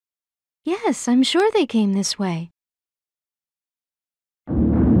 Yes, I'm sure they came this way.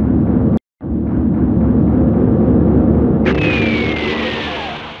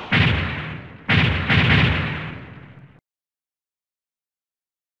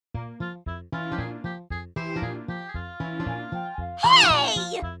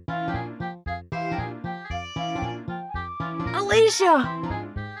 Hey! Alicia!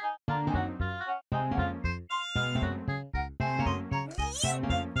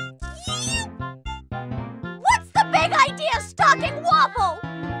 What's the big idea, Stalking Waffle?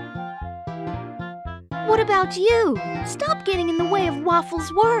 What about you? Stop getting in the way of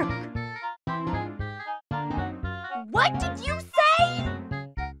Waffle's work. What did you say?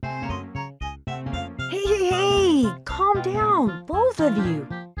 Hey, calm down, both of you.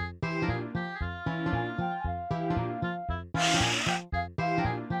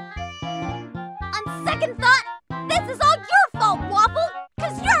 On second thought, this is all your fault, Waffle,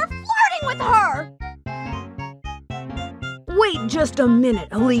 'cause you're flirting with her! Wait just a minute,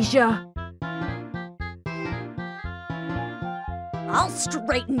 Alicia. I'll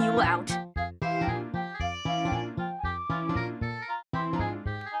straighten you out.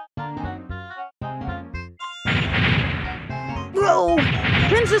 Whoa!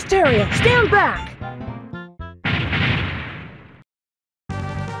 Princess Teria, stand back!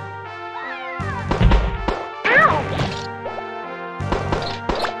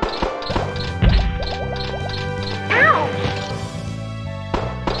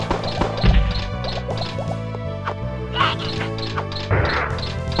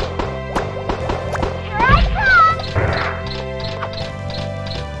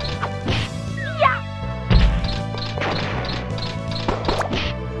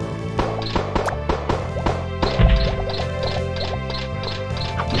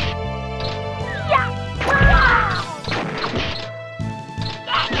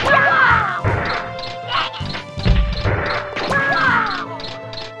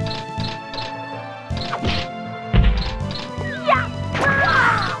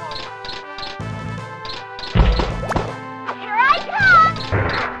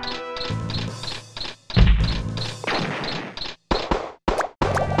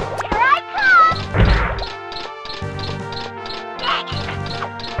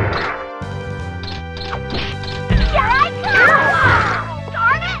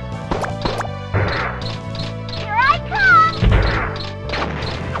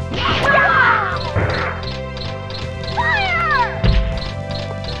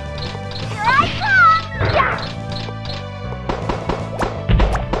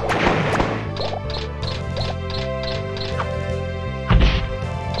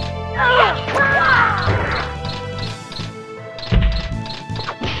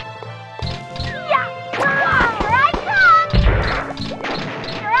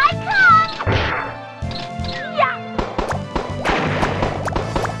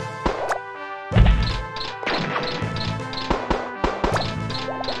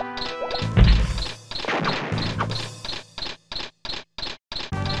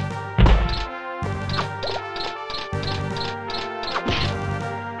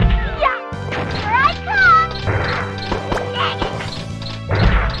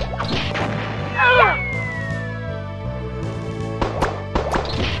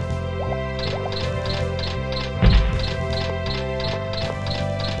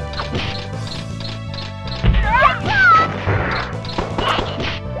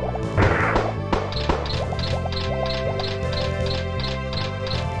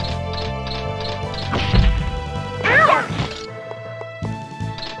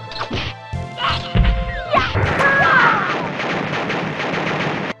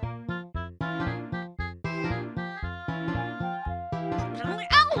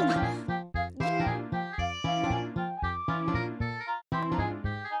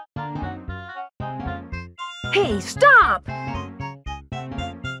 Hey, stop!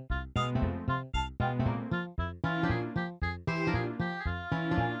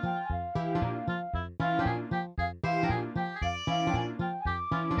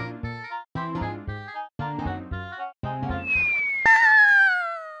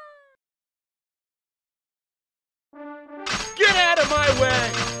 Get out of my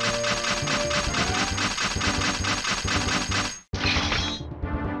way!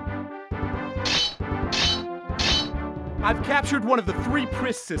 I've captured one of the 3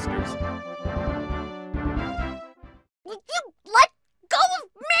 Pris sisters. Will you let go of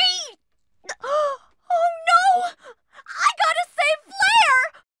me? Oh no! I gotta save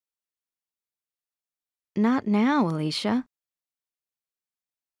Flair! Not now, Alicia.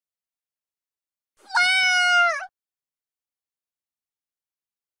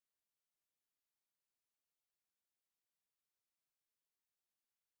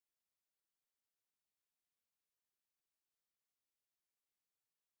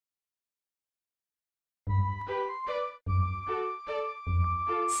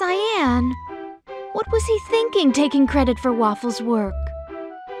 Cyan, what was he thinking taking credit for Waffle's work?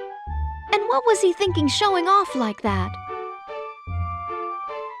 And what was he thinking showing off like that?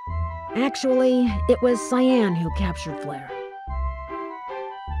 Actually, it was Cyan who captured Flair.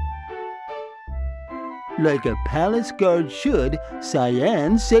 Like a palace guard should,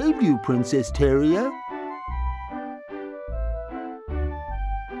 Cyan saved you, Princess Teria.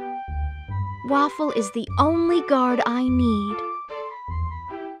 Waffle is the only guard I need.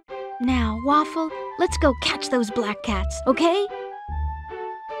 Now, Waffle, let's go catch those black cats, okay?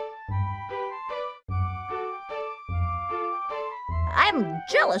 I'm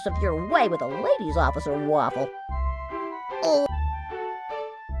jealous of your way with a ladies' officer, Waffle. Oh.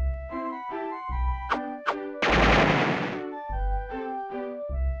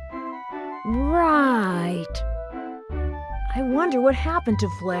 Right. I wonder what happened to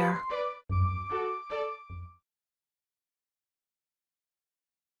Flair.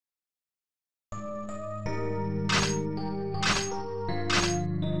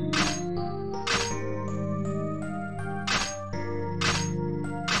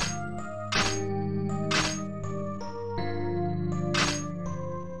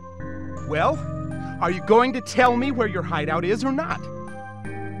 Well, are you going to tell me where your hideout is or not?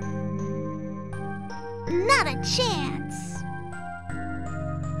 Not a chance.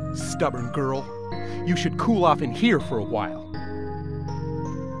 Stubborn girl. You should cool off in here for a while.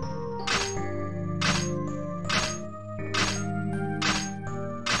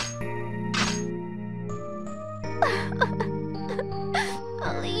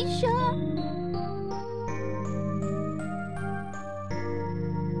 Alicia?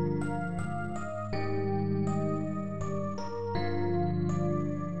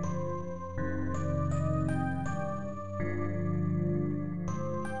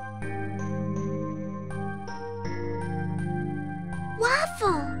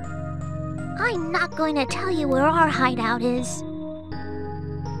 Waffle! I'm not going to tell you where our hideout is.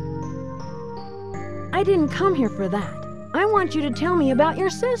 I didn't come here for that. I want you to tell me about your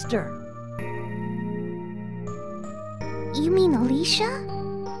sister. You mean Alicia?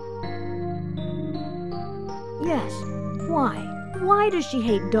 Yes. Why? Why does she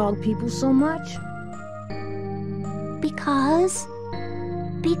hate dog people so much? Because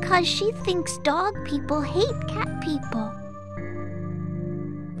she thinks dog people hate cat people.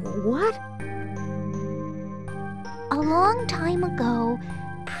 What? A long time ago,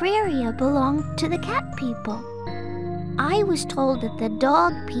 Praria belonged to the cat people. I was told that the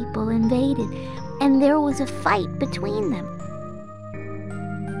dog people invaded, and there was a fight between them.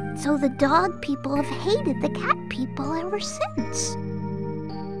 So the dog people have hated the cat people ever since.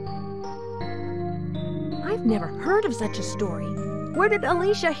 I've never heard of such a story. Where did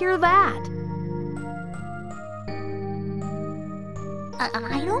Alicia hear that?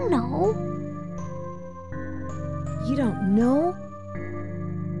 I don't know. You don't know?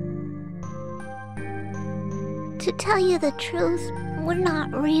 To tell you the truth, we're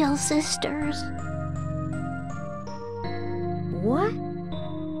not real sisters. What?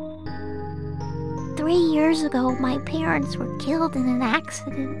 3 years ago, my parents were killed in an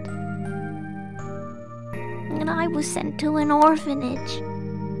accident. And I was sent to an orphanage.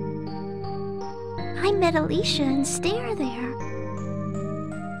 I met Alicia and Stair there.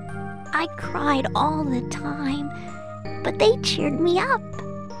 I cried all the time, but they cheered me up.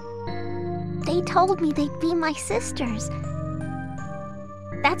 They told me they'd be my sisters.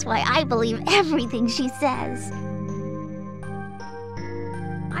 That's why I believe everything she says.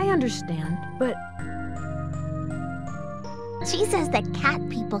 I understand, but She says that cat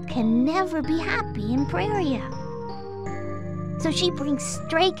people can never be happy in Praria. So she brings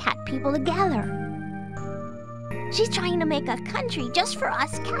stray cat people together. She's trying to make a country just for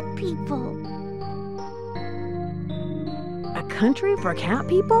us cat people. A country for cat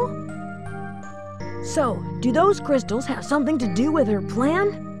people? So, do those crystals have something to do with her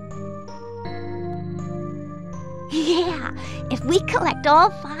plan? Yeah, if we collect all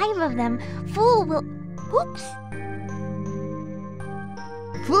 5 of them, Fool will... Oops!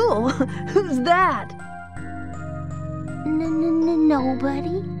 Fool? Who's that?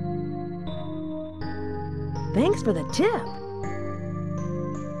 Nobody. Thanks for the tip.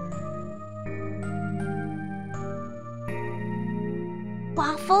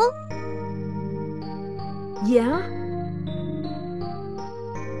 Waffle? Yeah?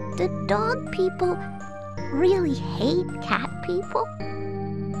 The dog people really hate cat people?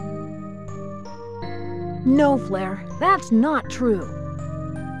 No, Flair, that's not true.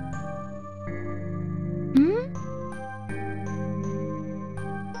 Hmm?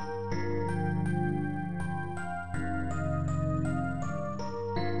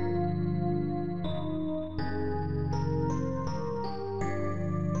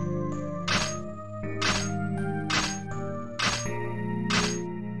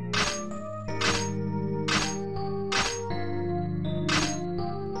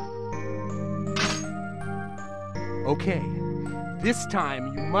 Okay, this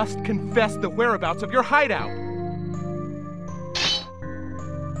time you must confess the whereabouts of your hideout.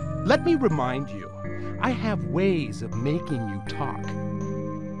 Let me remind you, I have ways of making you talk.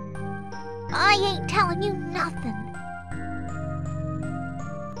 I ain't telling you nothing.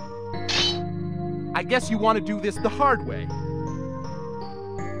 I guess you want to do this the hard way.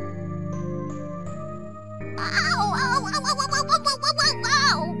 Ow! Ow! Ow! Ow! Ow! Ow! Ow! Ow!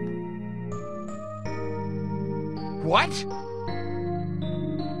 Ow! What?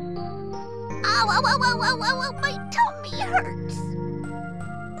 Ow! Ow! Ow! Ow! Ow! Ow! Ow! My tummy hurts.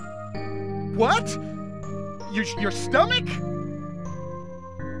 What? Your stomach?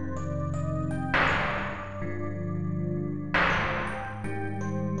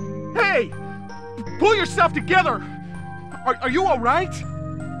 Hey! Pull yourself together! Are you all right?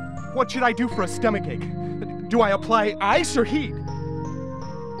 What should I do for a stomachache? Do I apply ice or heat?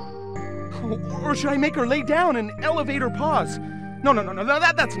 Or should I make her lay down and elevate her paws? No,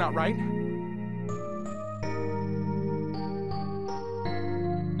 that's not right.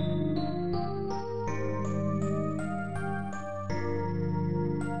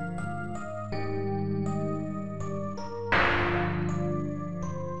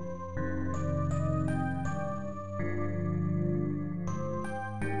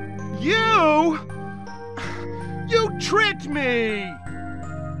 You tricked me!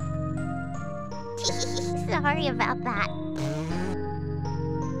 Sorry about that.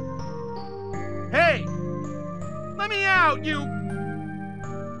 Hey! Let me out, you...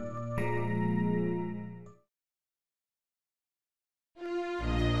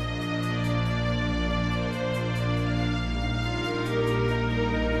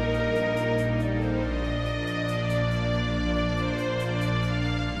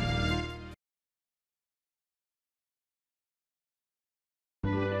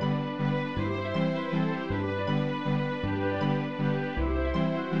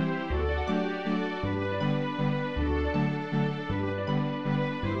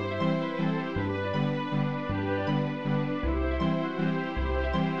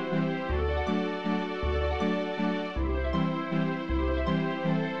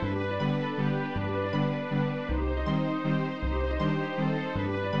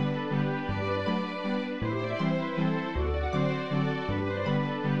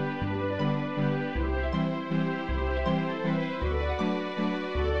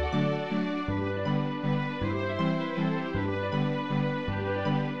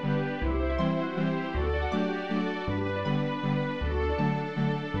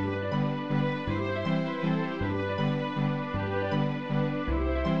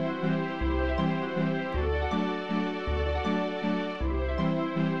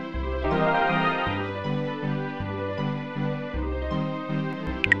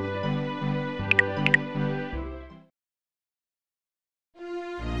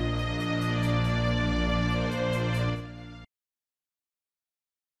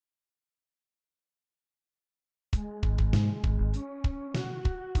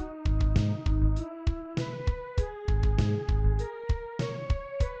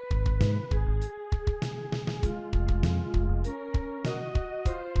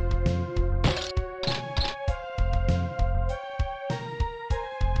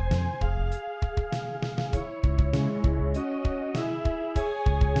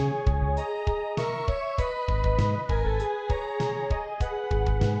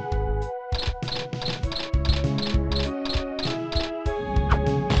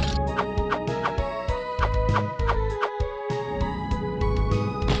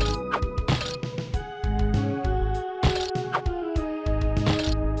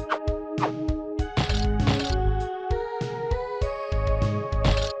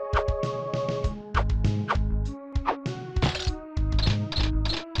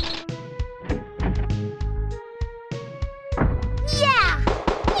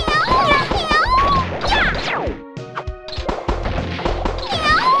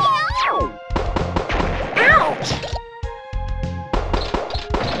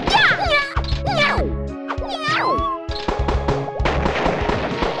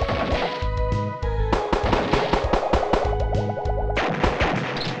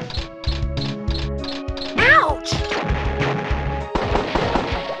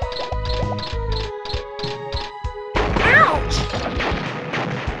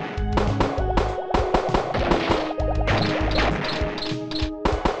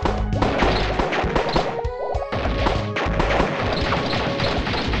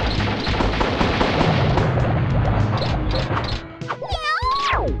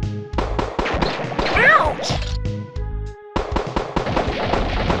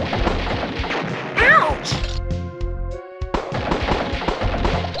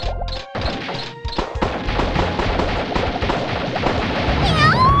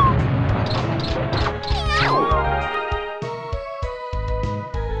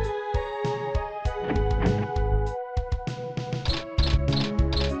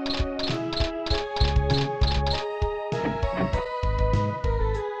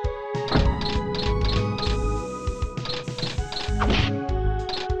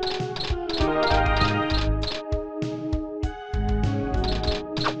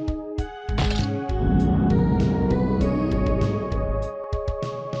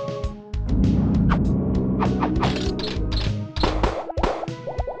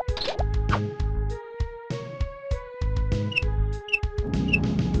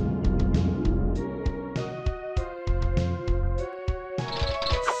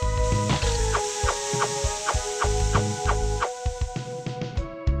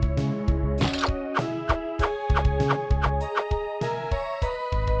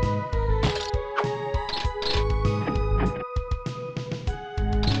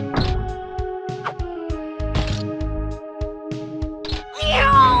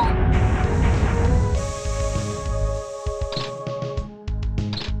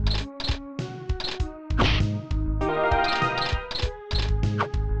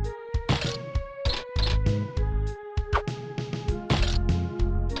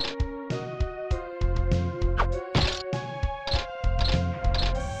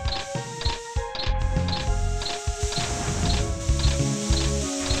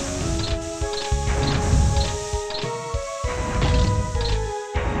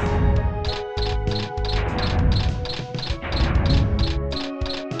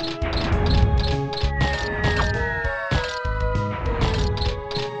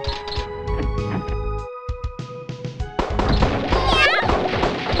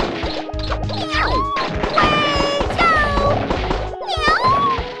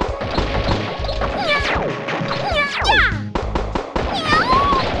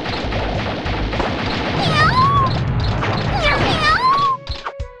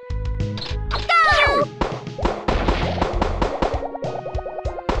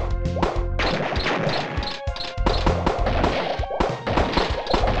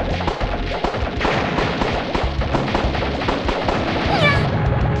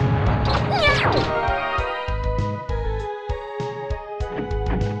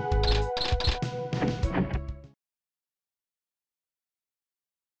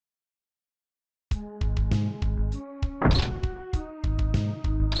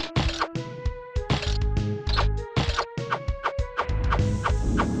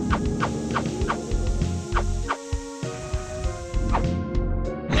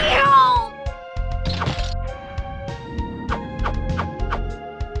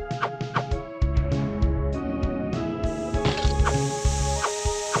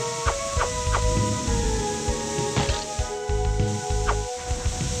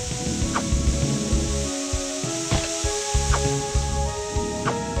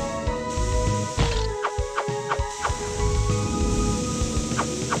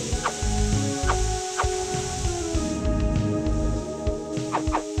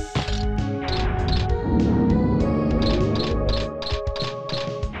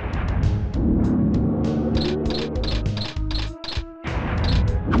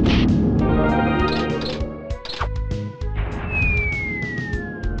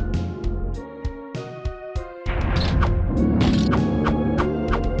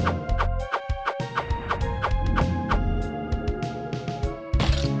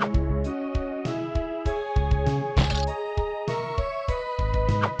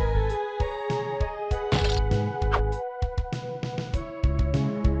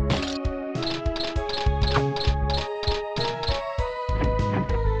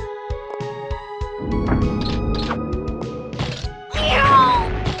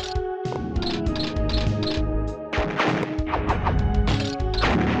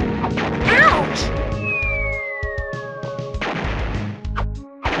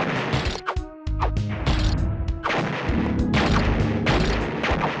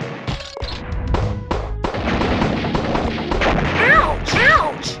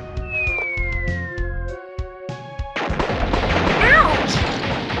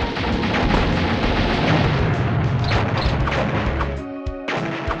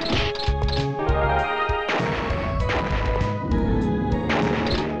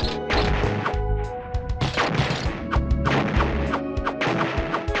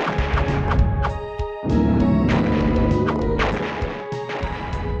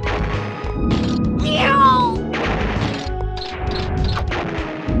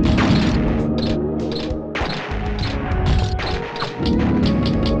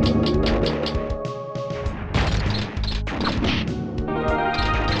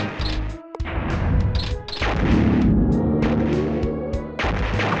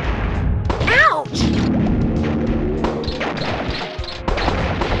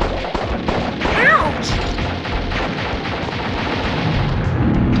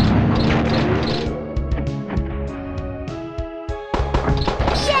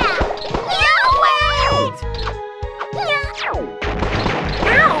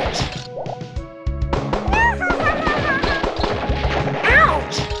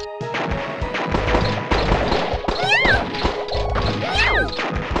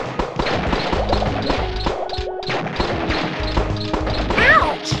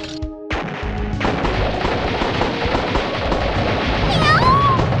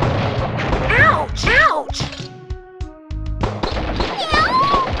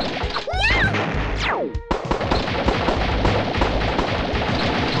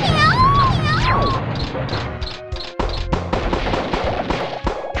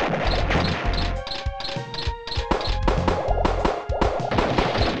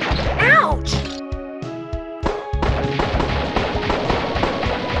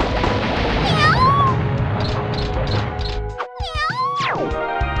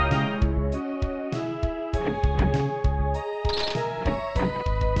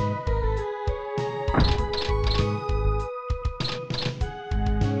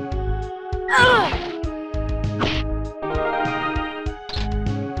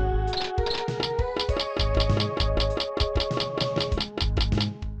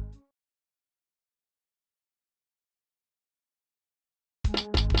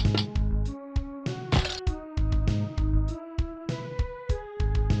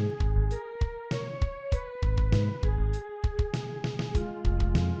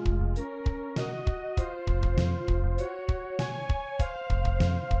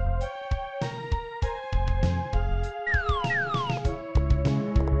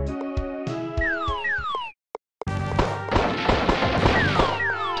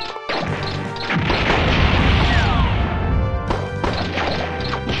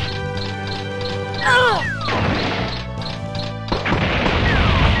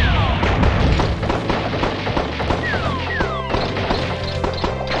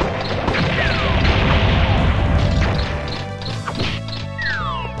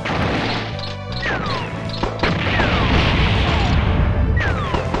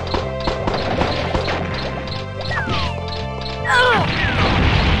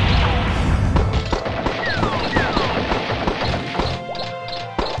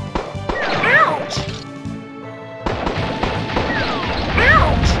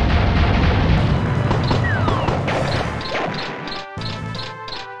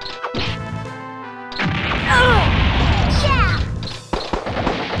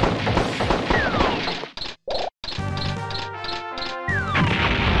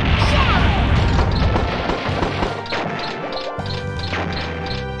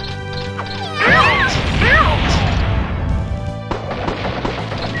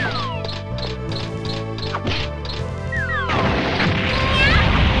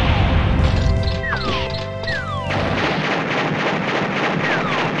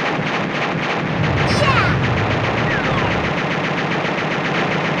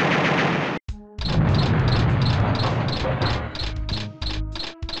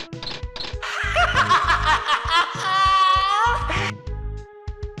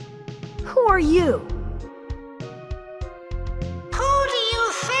 you? Who do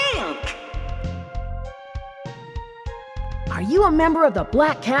you think? Are you a member of the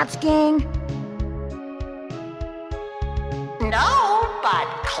Black Cats gang? No, but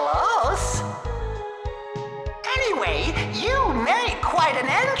close. Anyway, you made quite an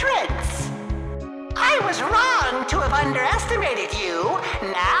entrance. I was wrong to have underestimated you.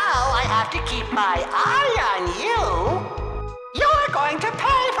 Now I have to keep my eye on you. You're going to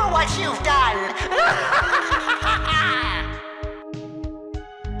pay for what you've done.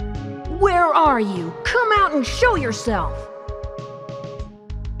 Where are you? Come out and show yourself.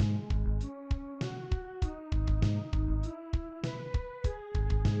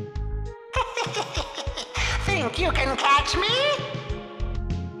 Think you can catch me?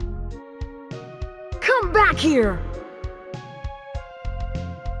 Come back here!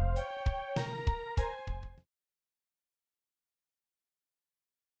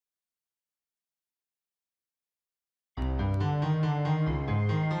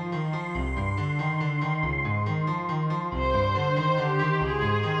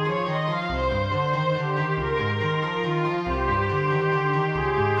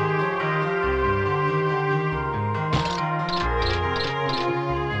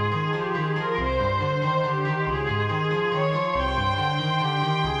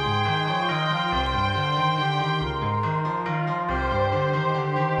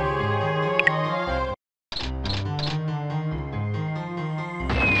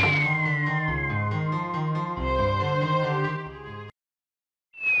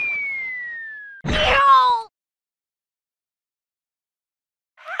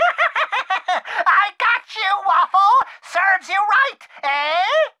 I got you, Waffle! Serves you right,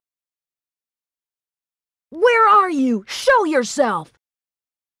 eh? Where are you? Show yourself!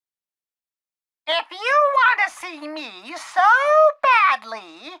 If you want to see me so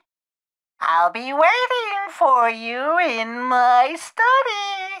badly, I'll be waiting for you in my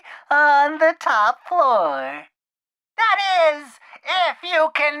study on the top floor. That is, if you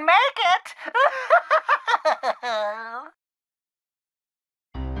can make it.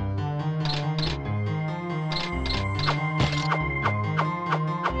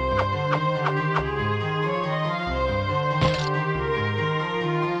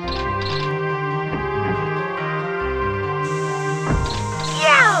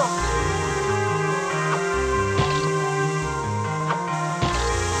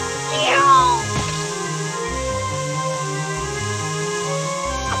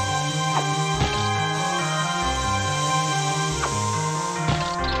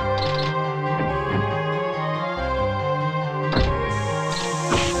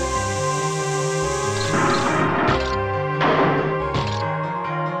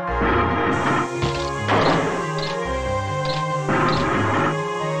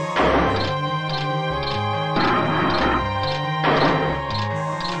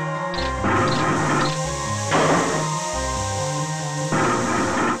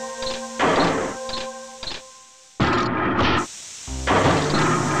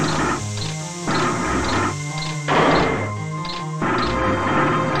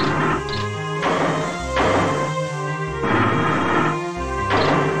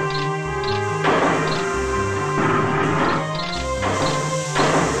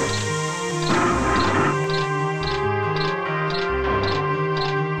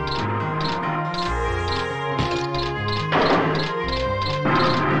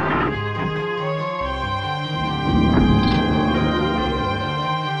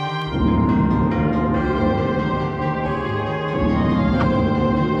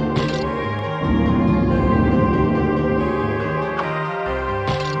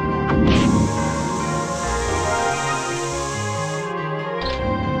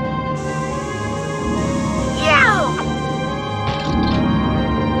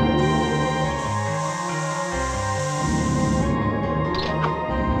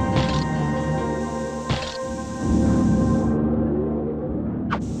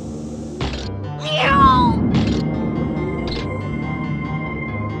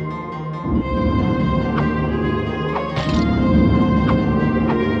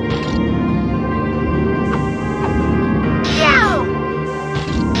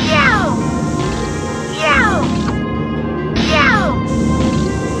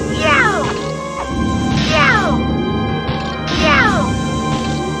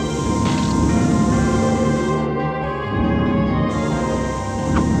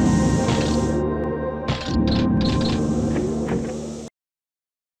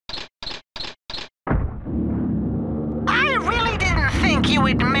 you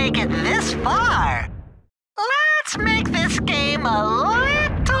would make it this far. Let's make this game a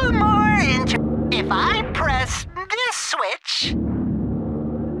little more interesting. If I press this switch...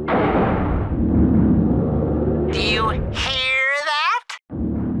 Do you hear that?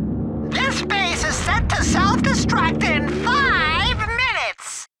 This base is set to self-destruct in 5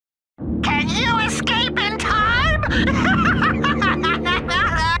 minutes. Can you escape in time?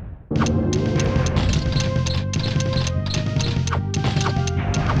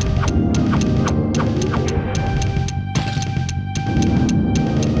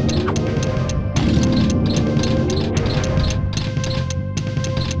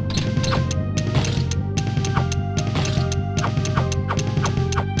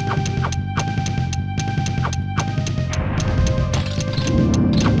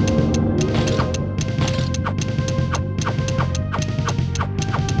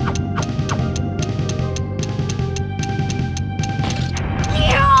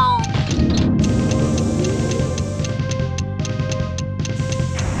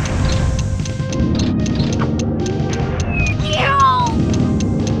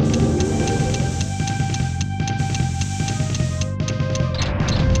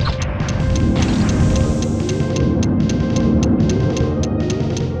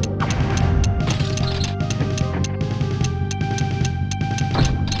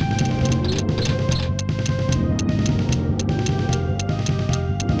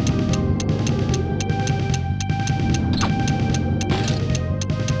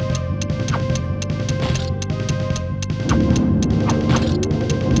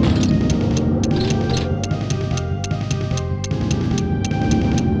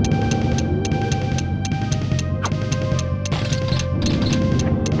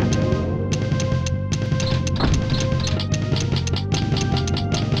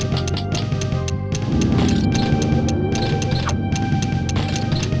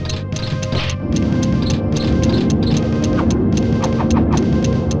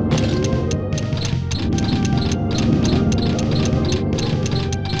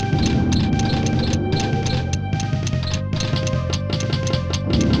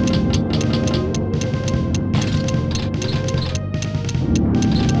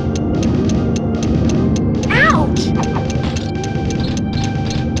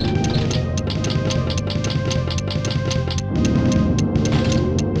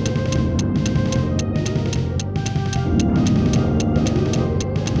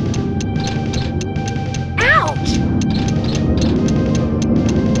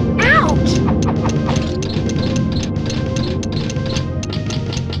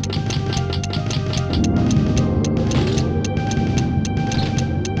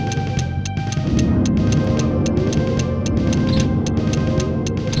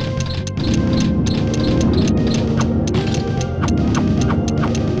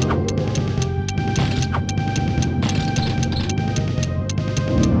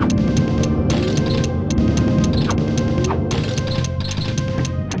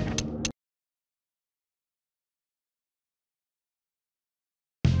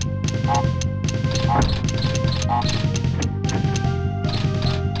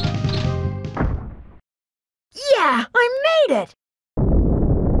 Yeah, I made it!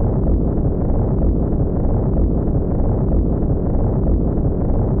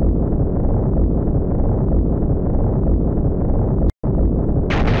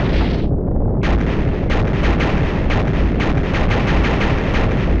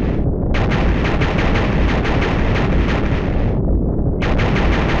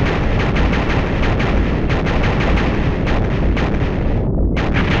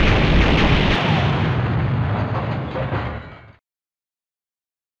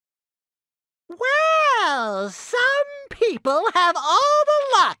 Well, some people have all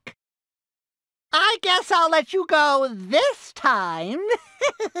the luck. I guess I'll let you go this time.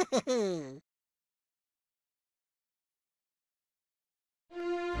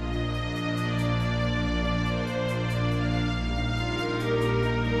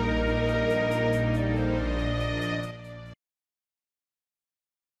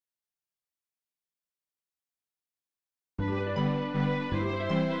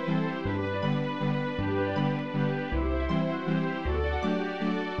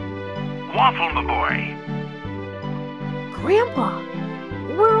 Waffle, my boy. Grandpa,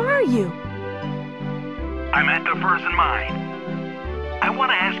 where are you? I'm at the Furs and Mine. I want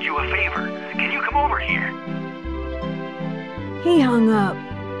to ask you a favor. Can you come over here? He hung up.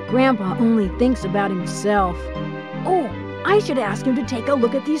 Grandpa only thinks about himself. Oh, I should ask him to take a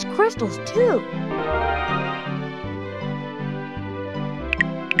look at these crystals, too.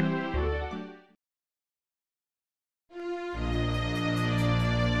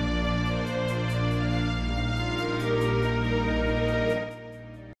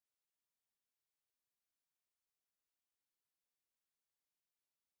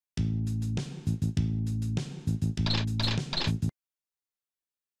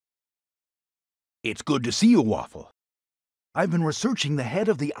 It's good to see you, Waffle. I've been researching the head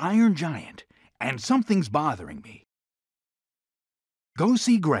of the Iron Giant, and something's bothering me. Go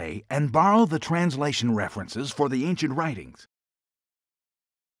see Gray and borrow the translation references for the ancient writings.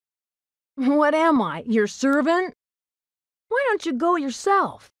 What am I, your servant? Why don't you go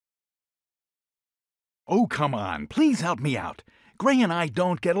yourself? Oh, come on, please help me out. Gray and I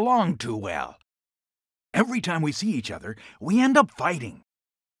don't get along too well. Every time we see each other, we end up fighting.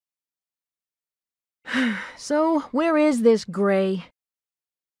 So, where is this Gray?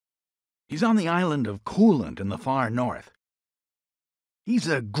 He's on the island of Coolant in the far north. He's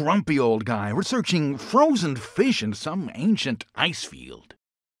a grumpy old guy researching frozen fish in some ancient ice field.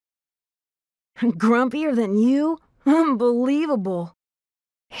 Grumpier than you? Unbelievable.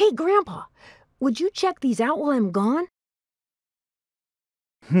 Hey, Grandpa, would you check these out while I'm gone?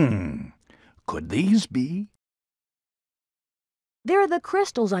 Could these be? They're the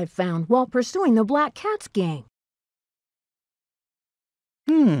crystals I found while pursuing the Black Cats gang.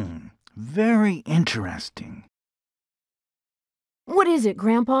 Very interesting. What is it,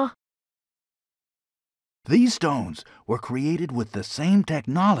 Grandpa? These stones were created with the same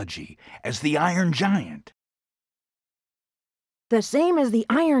technology as the Iron Giant. The same as the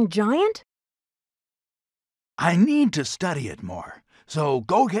Iron Giant? I need to study it more, so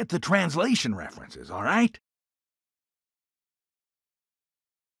go get the translation references, all right?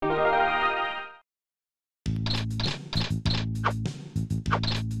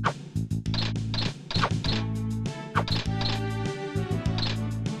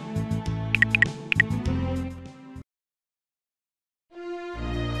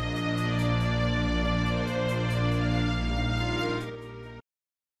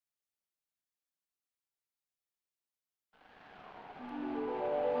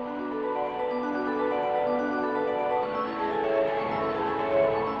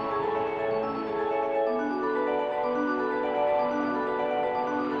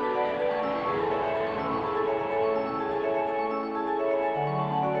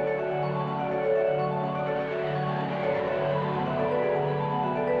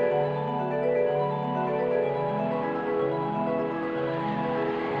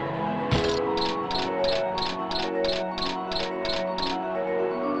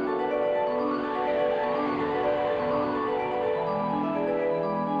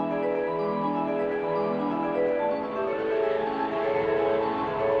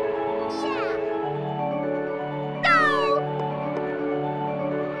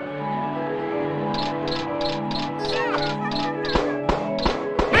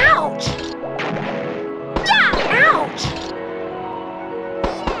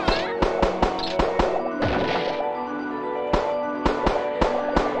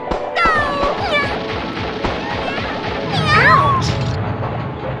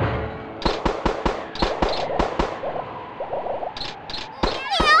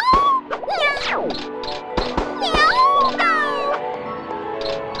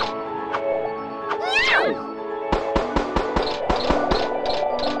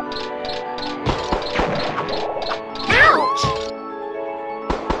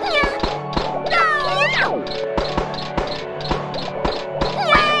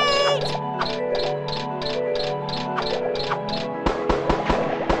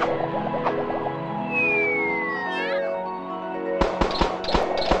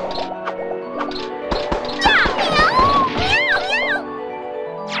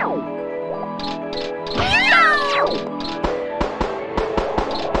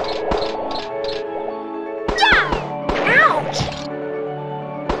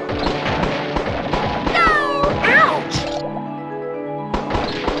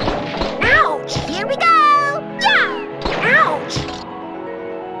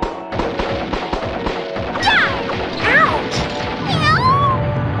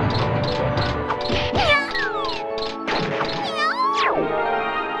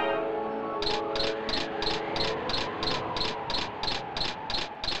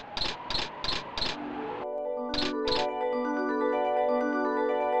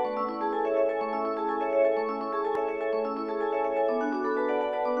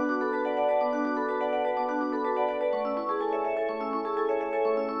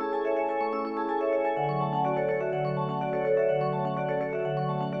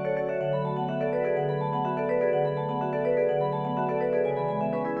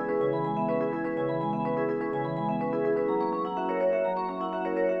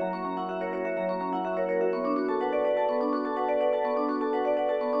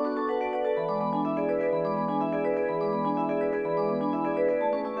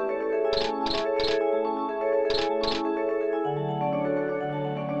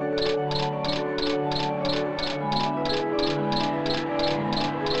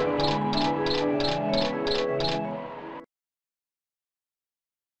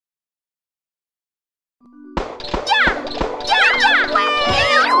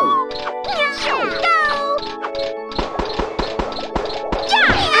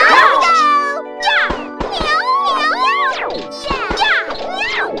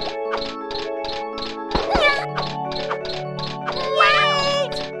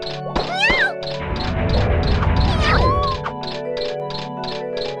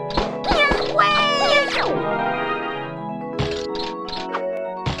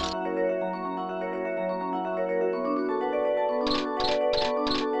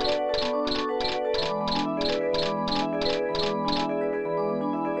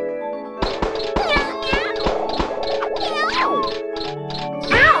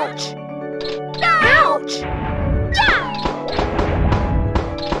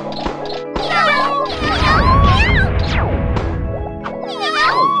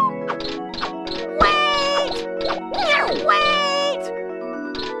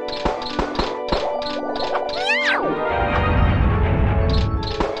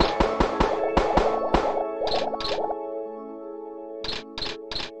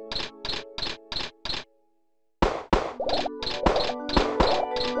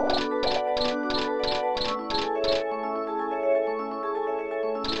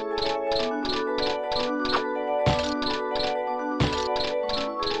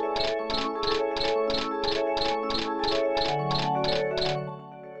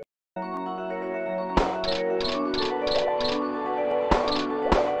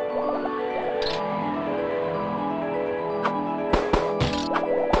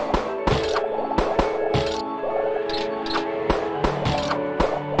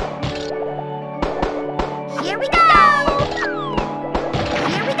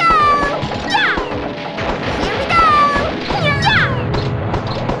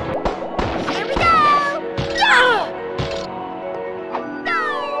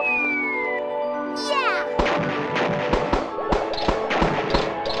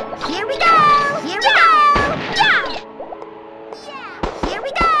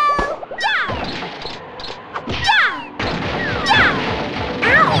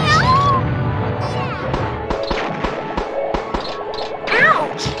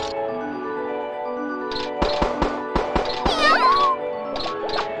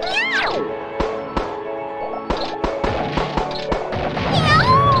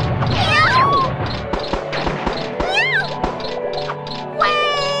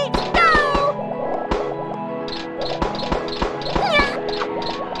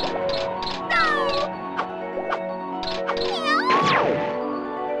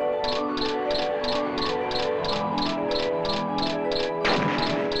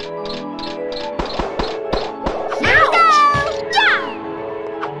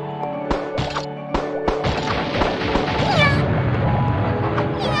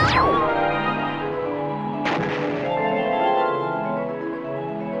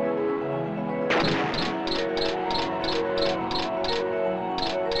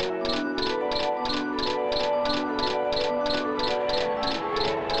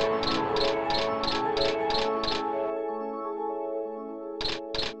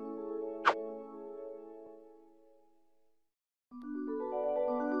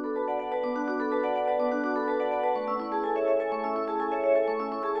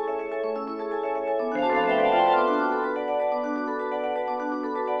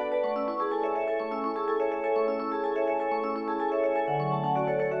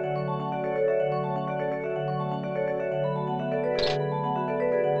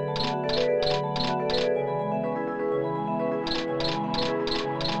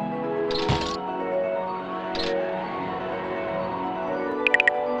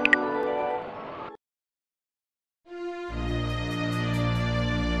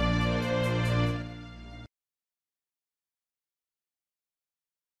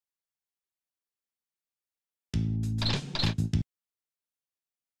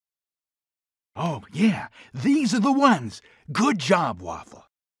 Oh, yeah, these are the ones. Good job, Waffle.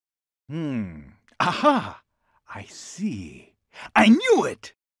 Aha! I see. I knew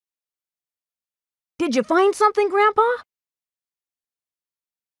it! Did you find something, Grandpa?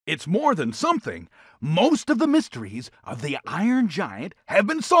 It's more than something. Most of the mysteries of the Iron Giant have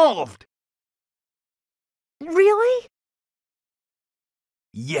been solved. Really?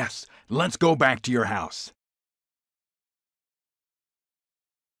 Yes, let's go back to your house.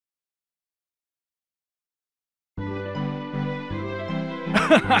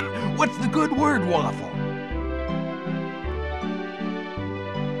 What's the good word, Waffle?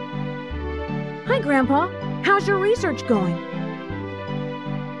 Hi, Grandpa. How's your research going?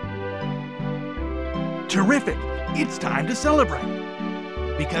 Terrific! It's time to celebrate.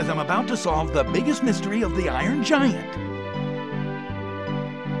 Because I'm about to solve the biggest mystery of the Iron Giant.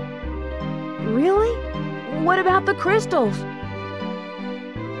 Really? What about the crystals?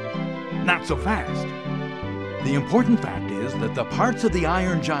 Not so fast. The important fact is that the parts of the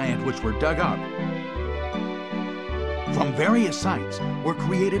Iron Giant which were dug up from various sites were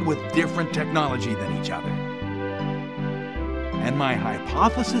created with different technology than each other. And my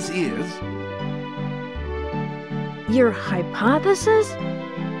hypothesis is... Your hypothesis?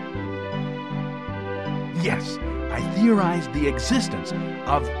 Yes, I theorized the existence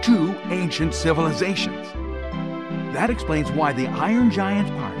of two ancient civilizations. That explains why the Iron Giant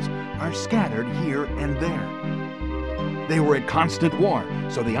parts are scattered here and there. They were at constant war,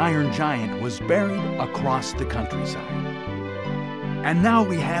 so the Iron Giant was buried across the countryside. And now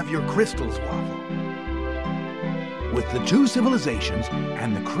we have your crystals, Waffle. With the two civilizations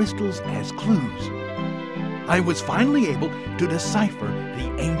and the crystals as clues, I was finally able to decipher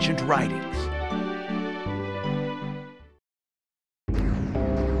the ancient writings.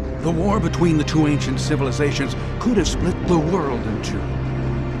 The war between the two ancient civilizations could have split the world in two.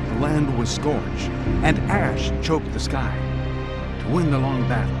 The land was scorched, and ash choked the sky. To win the long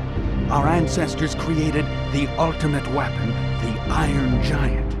battle, our ancestors created the ultimate weapon, the Iron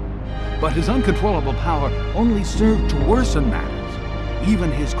Giant. But his uncontrollable power only served to worsen matters.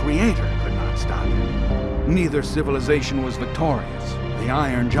 Even his creator could not stop him. Neither civilization was victorious. The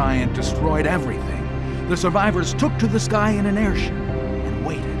Iron Giant destroyed everything. The survivors took to the sky in an airship and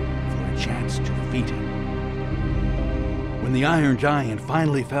waited for a chance to defeat him. When the Iron Giant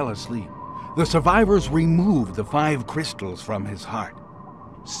finally fell asleep, the survivors removed the 5 crystals from his heart,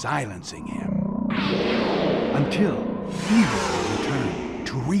 silencing him until evil returned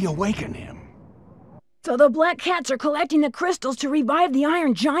to reawaken him. So the Black Cats are collecting the crystals to revive the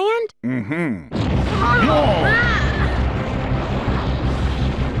Iron Giant? Mm-hmm.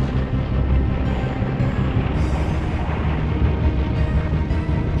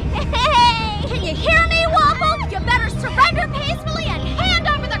 Hey! Can you hear me, Waffle? You better surrender peacefully and hand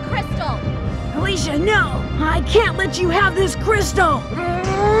over the crystal! Alicia, no! I can't let you have this crystal!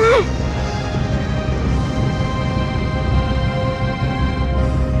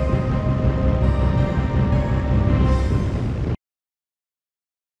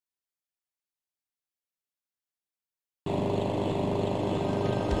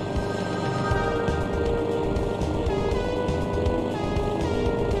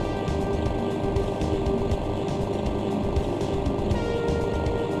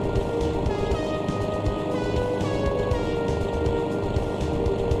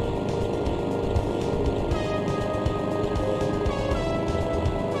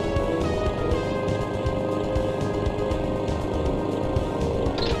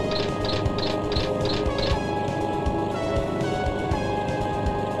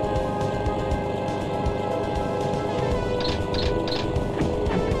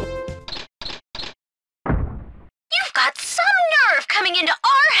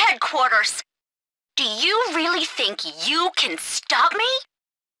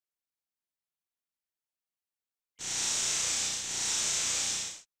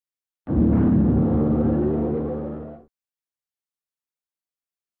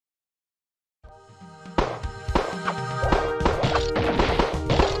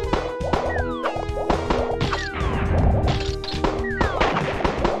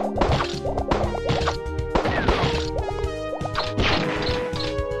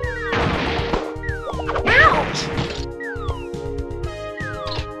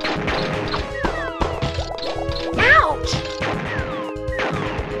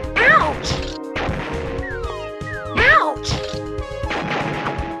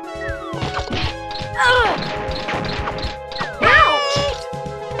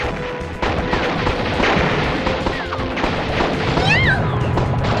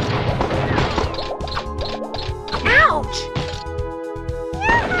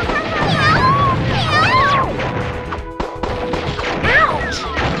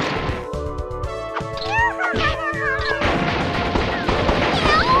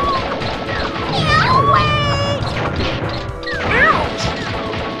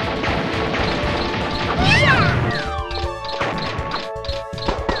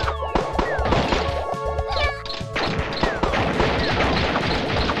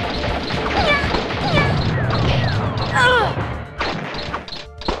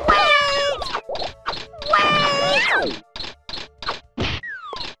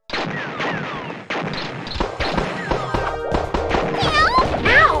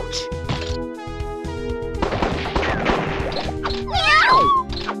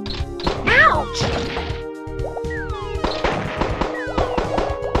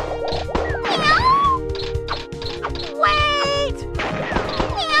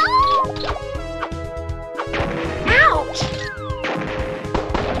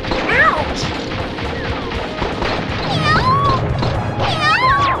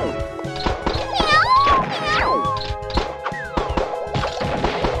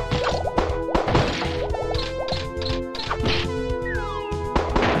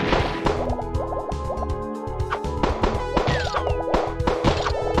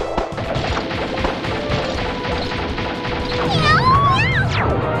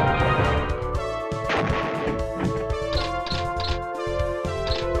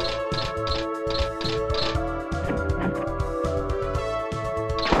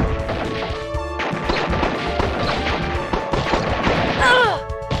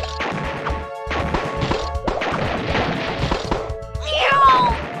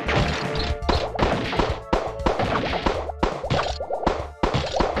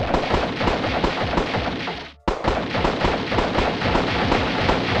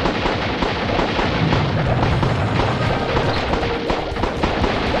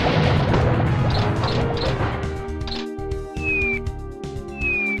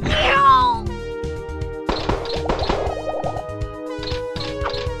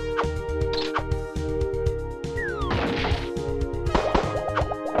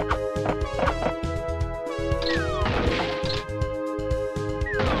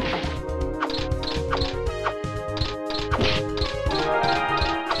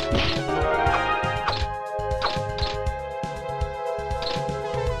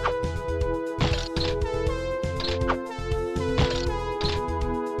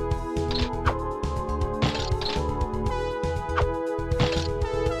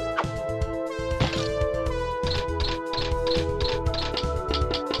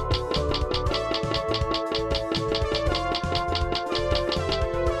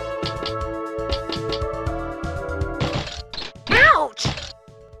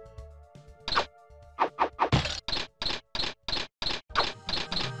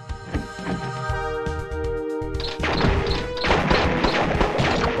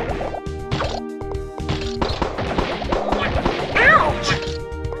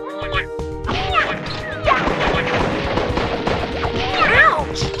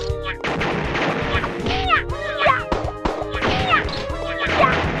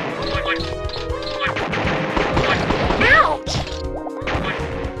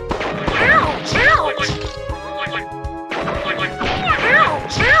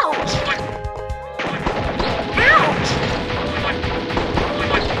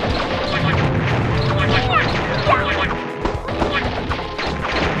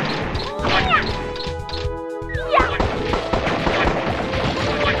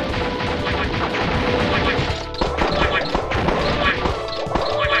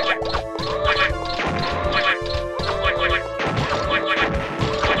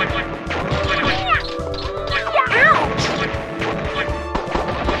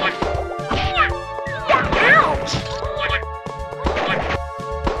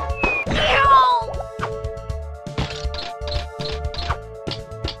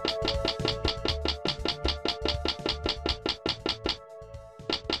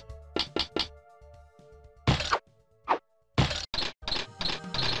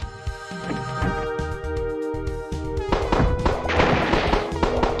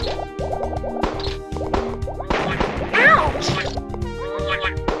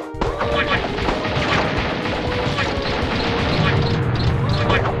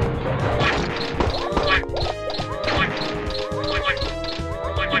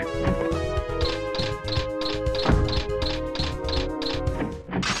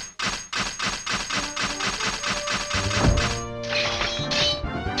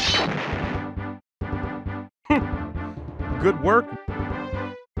 Good work.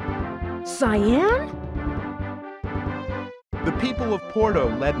 Cyan? The people of Porto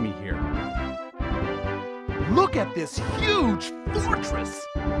led me here. Look at this huge fortress!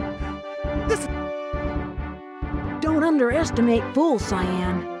 This... Don't underestimate fools,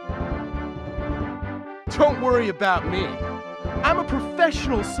 Cyan. Don't worry about me. I'm a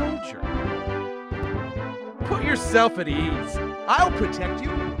professional soldier. Put yourself at ease. I'll protect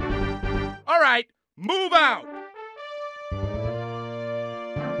you. All right, move out!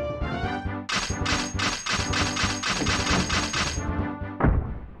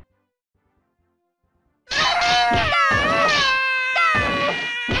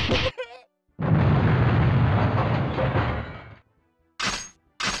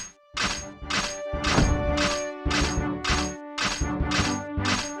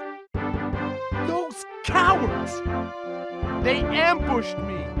 Those cowards! They ambushed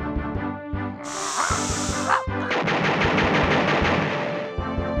me!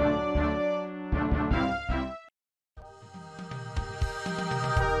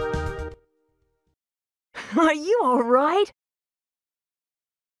 Are you all right?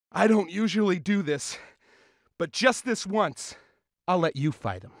 I don't usually do this, but just this once, I'll let you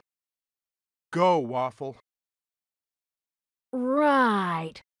fight him. Go, Waffle.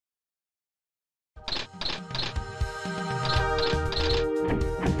 Right.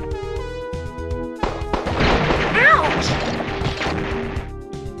 Ouch!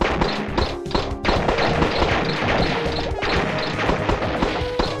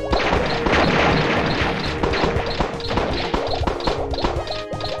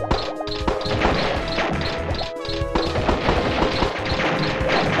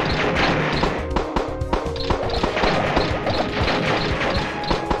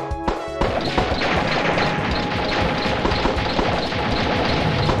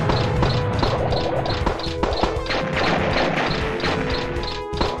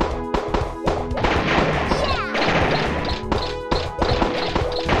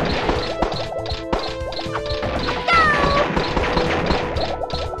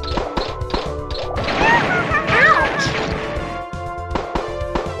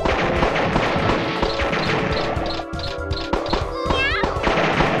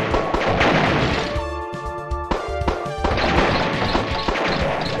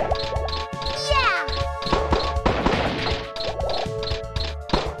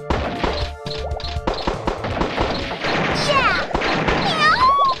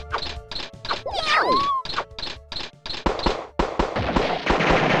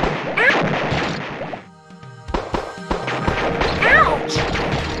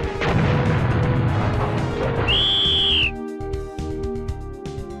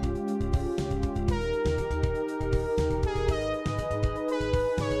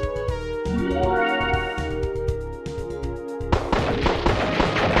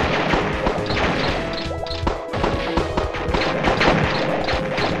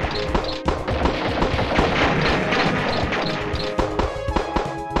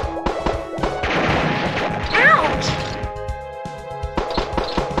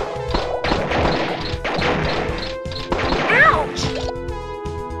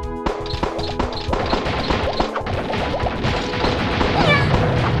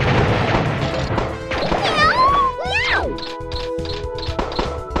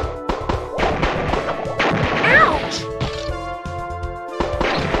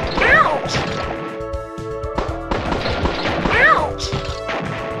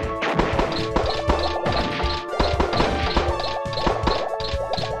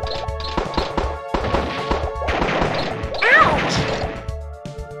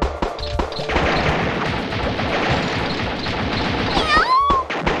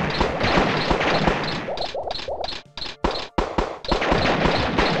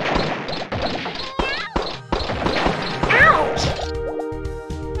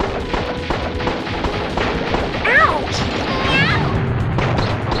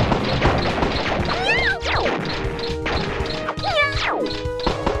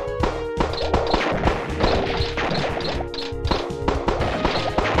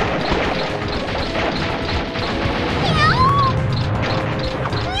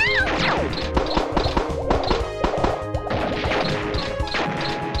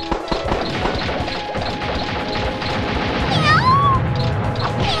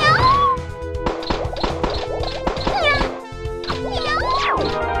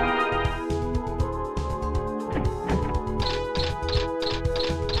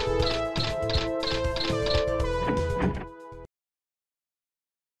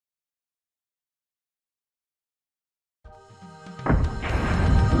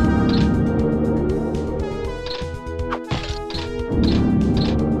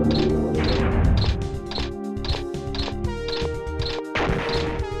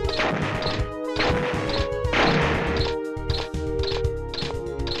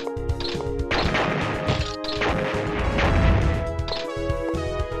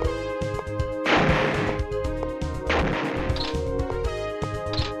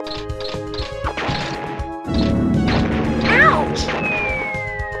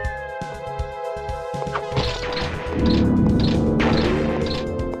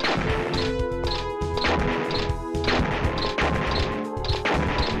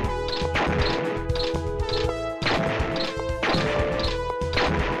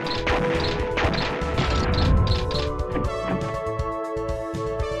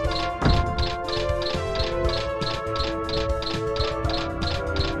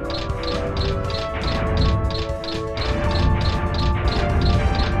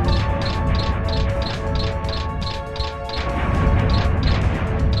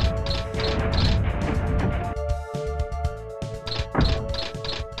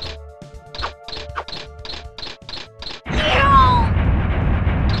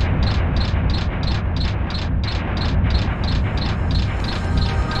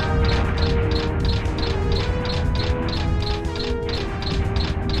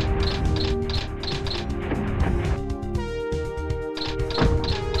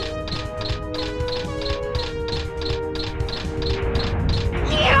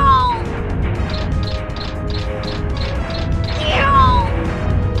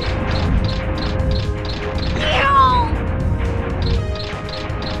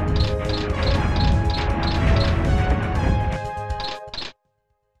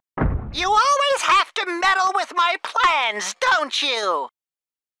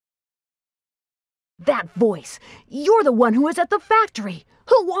 That voice! You're the one who was at the factory!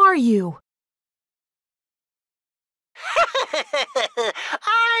 Who are you?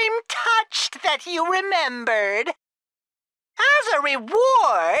 I'm touched that you remembered. As a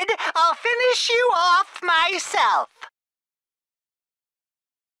reward, I'll finish you off myself.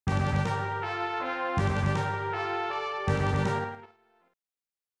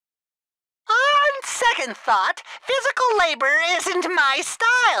 On second thought, physical labor isn't my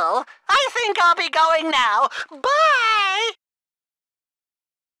style. I think I'll be going now. Bye!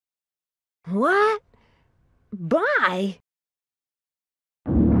 What? Bye?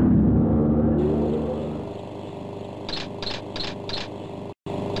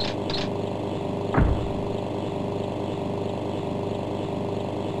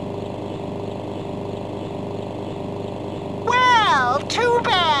 Well, too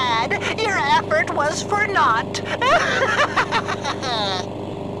bad. Your effort was for naught.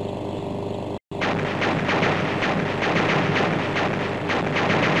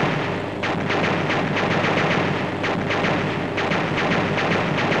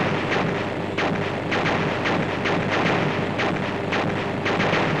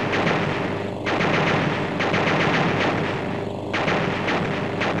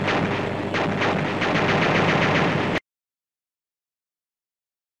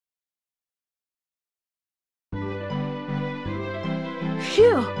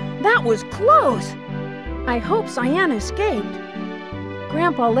 Phew, that was close! I hope Cyan escaped.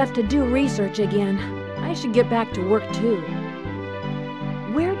 Grandpa left to do research again. I should get back to work too.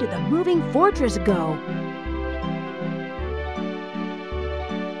 Where did the moving fortress go?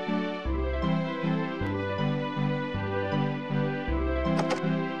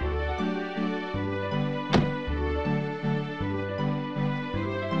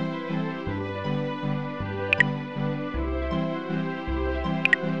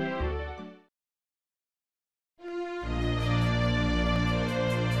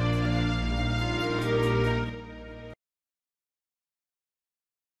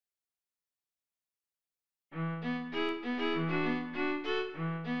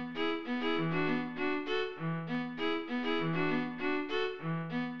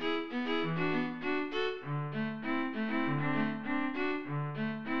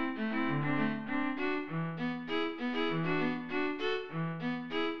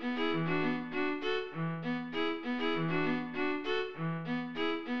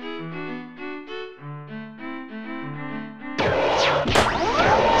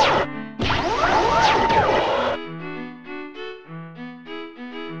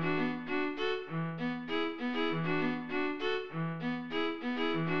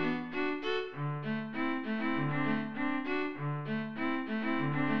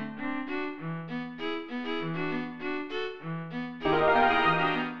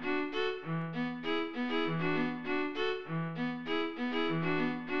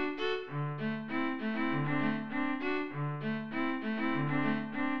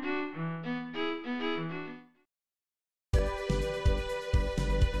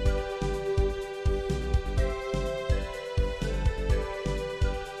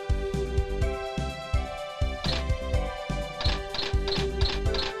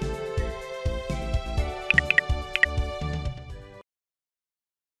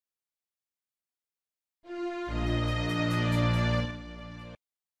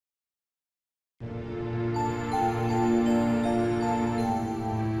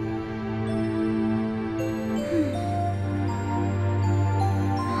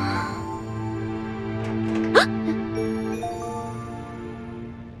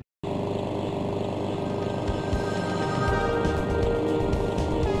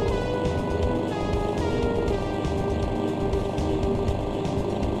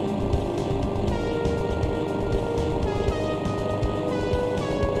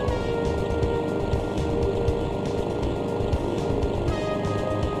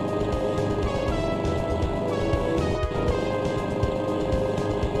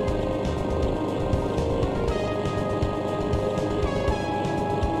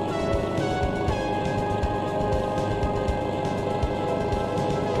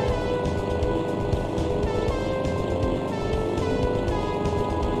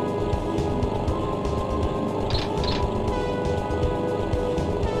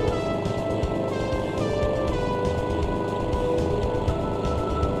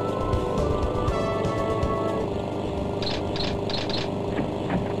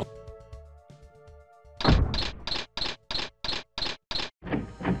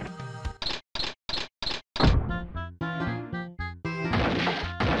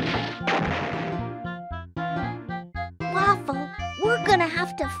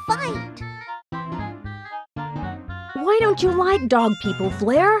 don't you like dog people,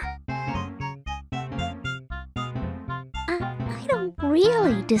 Flair? I don't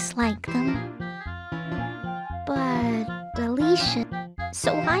really dislike them. But Alicia,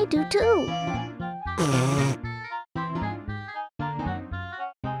 so I do too.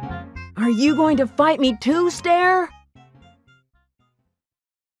 Are you going to fight me too, Stare?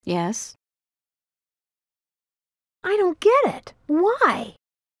 Yes? I don't get it. Why?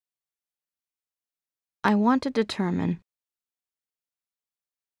 I want to determine.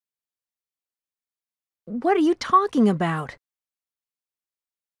 What are you talking about?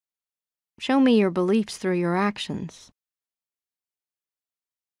 Show me your beliefs through your actions.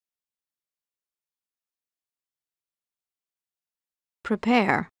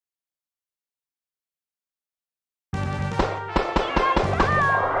 Prepare.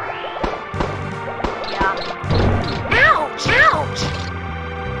 Ouch! Ouch!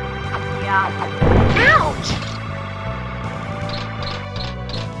 Ouch! Ouch! Ouch!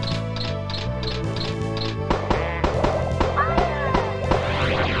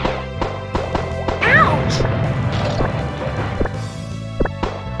 Ouch!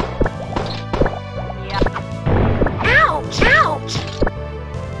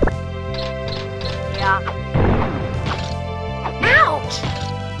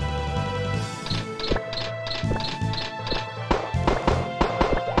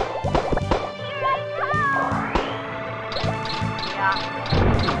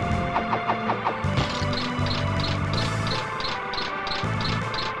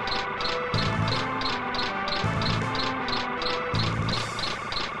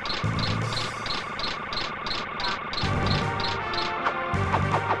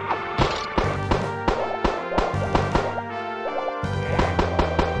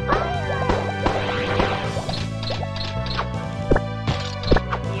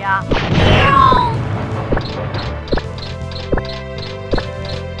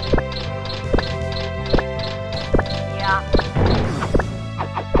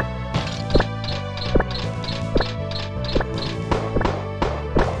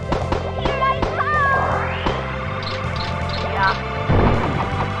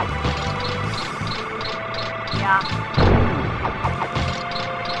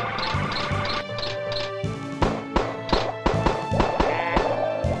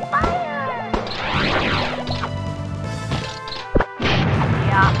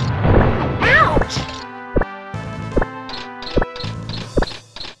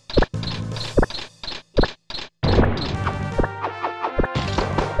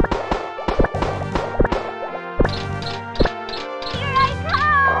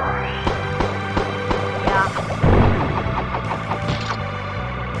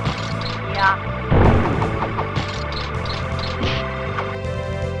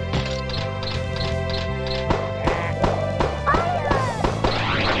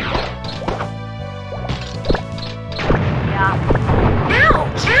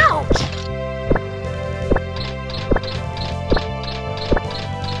 Ouch!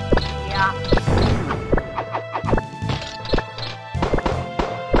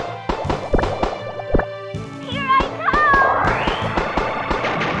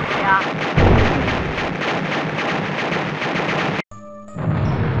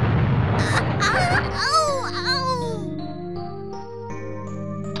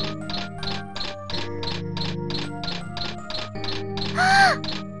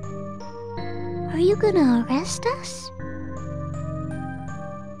 Are you gonna arrest us?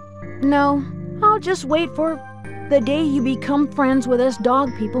 No, I'll just wait for the day you become friends with us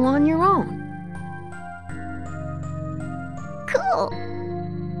dog people on your own. Cool.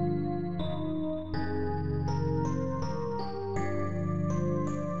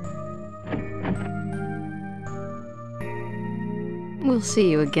 We'll see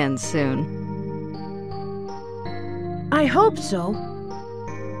you again soon. I hope so.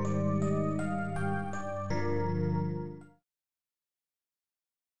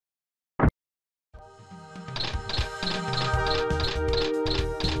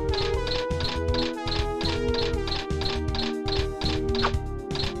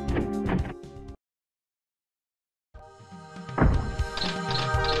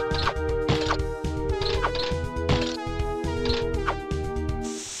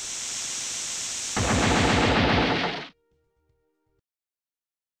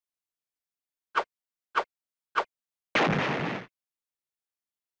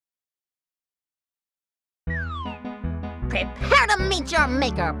 Prepare to meet your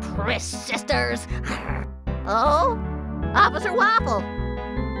maker, Priss sisters! Oh? Officer Waffle!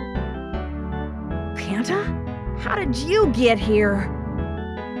 Panta? How did you get here?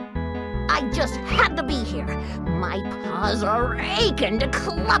 I just had to be here. My paws are aching to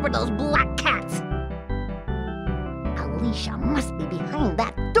clobber those black cats. Alicia must be behind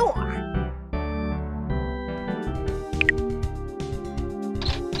that door.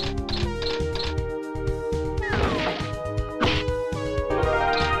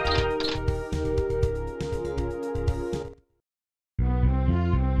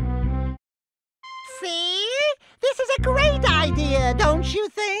 See? This is a great idea, don't you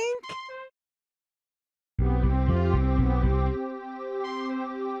think?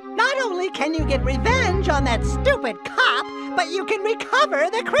 Not only can you get revenge on that stupid cop, but you can recover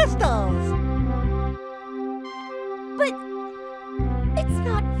the crystals. But it's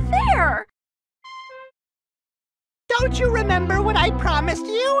not fair. Don't you remember what I promised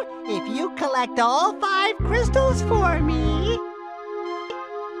you? If you collect all 5 crystals for me,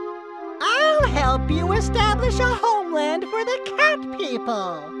 I'll help you establish a homeland for the cat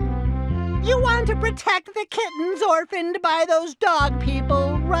people. You want to protect the kittens orphaned by those dog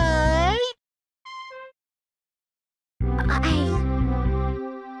people, right?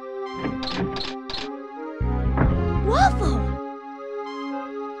 Waffle!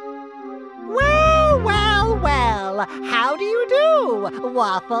 Well, well, well. How do you do,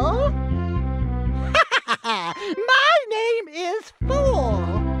 Waffle? My name is Fool.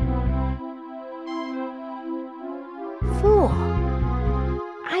 Fool.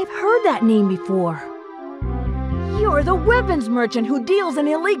 I've heard that name before. You're the weapons merchant who deals in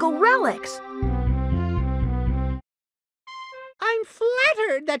illegal relics. I'm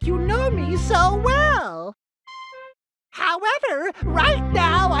flattered that you know me so well. However, right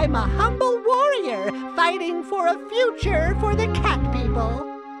now I'm a humble warrior fighting for a future for the cat people.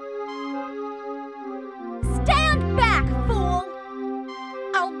 Stand back, fool!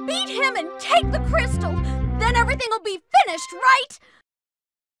 I'll beat him and take the crystal. Then everything will be finished, right?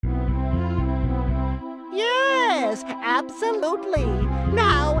 Yes, absolutely.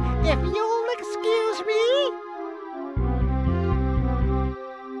 Now, if you'll excuse me.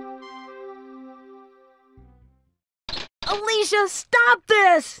 Alicia, stop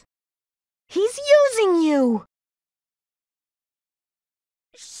this! He's using you!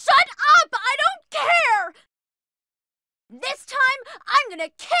 Shut up! I don't care! This time, I'm gonna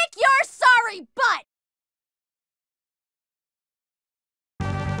kick your sorry butt!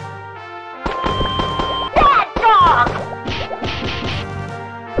 Bad dog!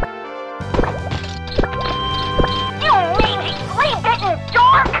 You mangy, flea-bitten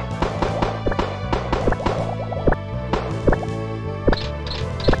dork!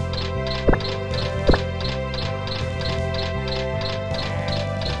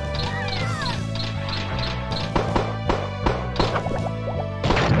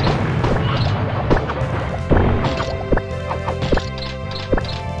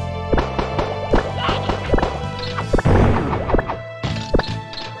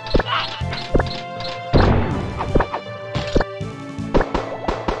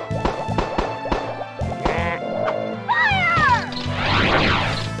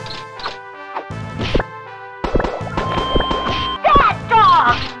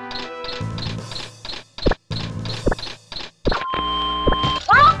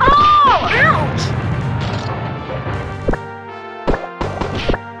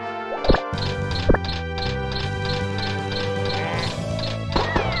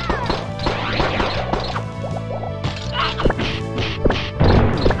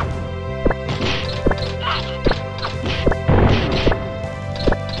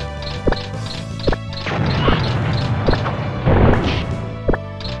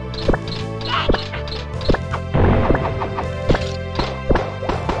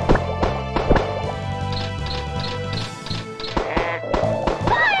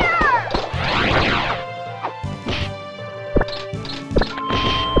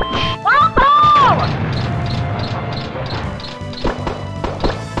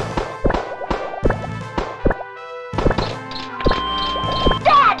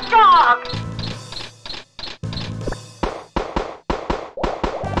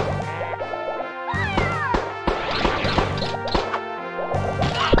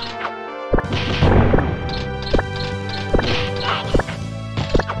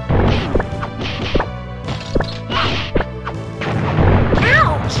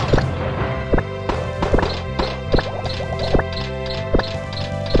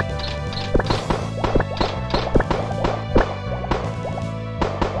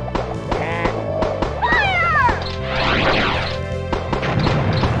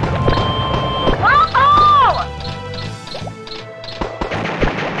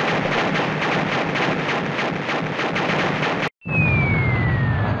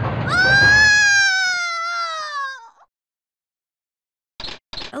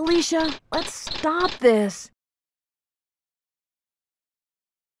 Alicia, let's stop this.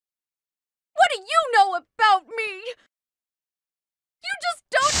 What do you know about me? You just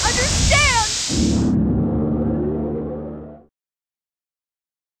don't understand!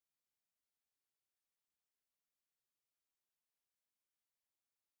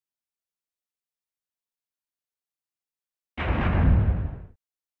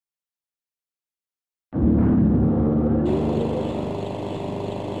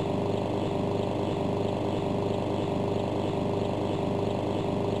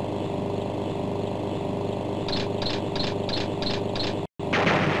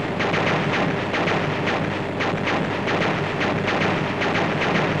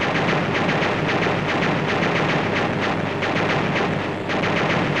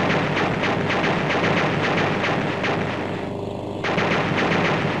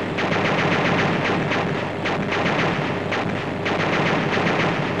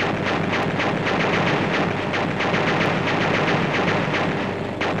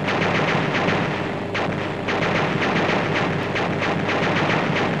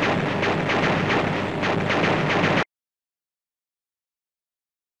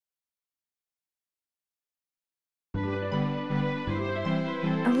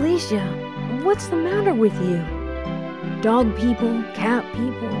 Alicia, what's the matter with you? Dog people, cat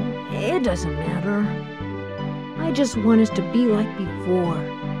people, it doesn't matter. I just want us to be like before.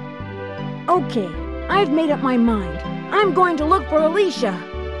 Okay, I've made up my mind. I'm going to look for Alicia.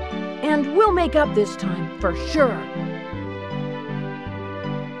 And we'll make up this time, for sure.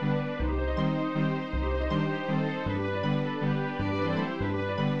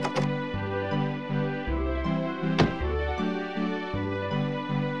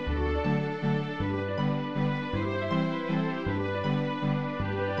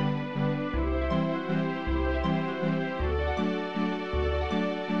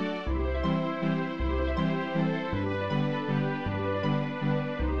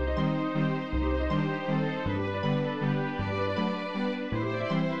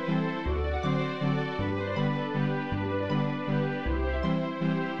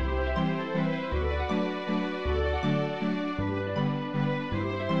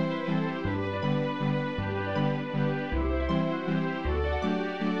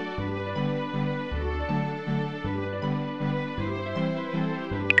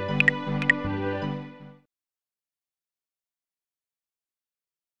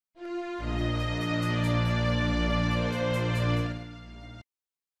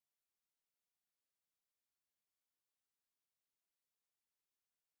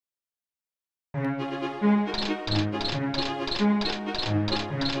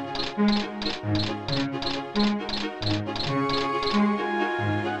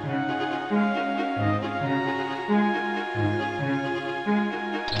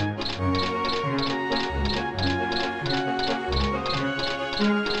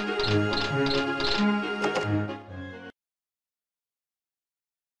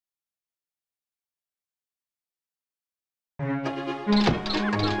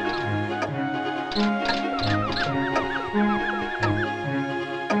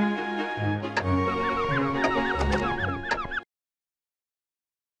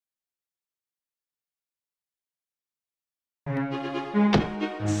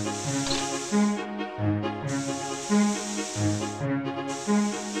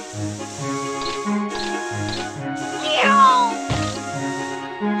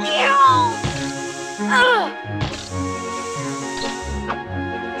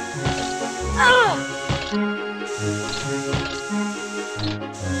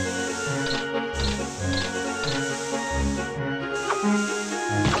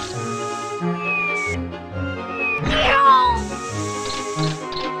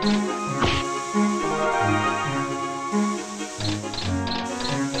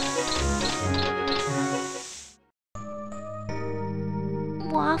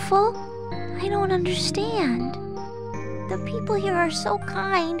 Waffle? I don't understand. The people here are so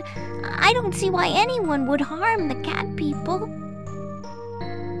kind. I don't see why anyone would harm the cat people.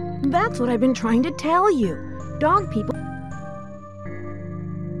 That's what I've been trying to tell you. Dog people...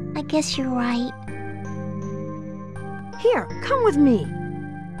 I guess you're right. Here, come with me.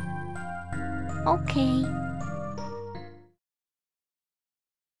 Okay.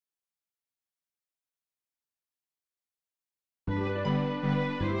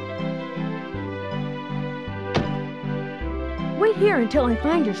 Wait here until I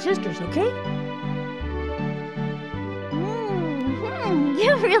find your sisters, okay?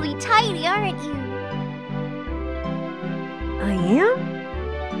 You're really tidy, aren't you? I am?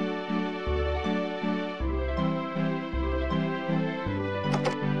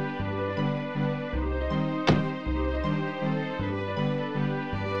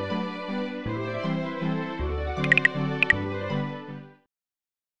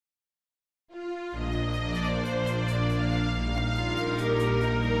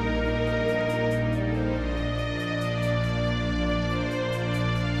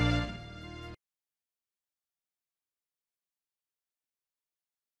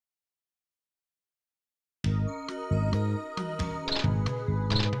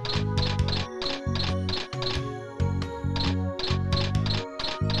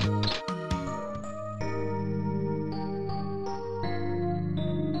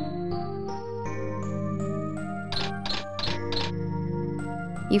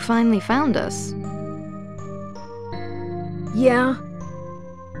 You finally found us. Yeah?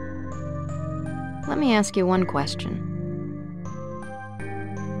 Let me ask you one question.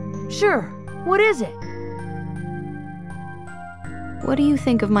 Sure. What is it? What do you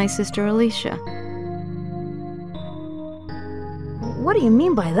think of my sister Alicia? What do you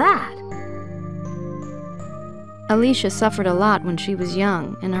mean by that? Alicia suffered a lot when she was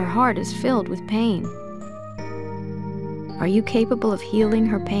young, and her heart is filled with pain. Are you capable of healing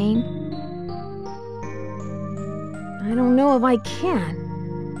her pain? I don't know if I can.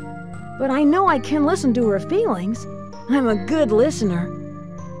 But I know I can listen to her feelings. I'm a good listener.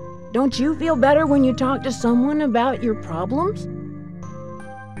 Don't you feel better when you talk to someone about your problems?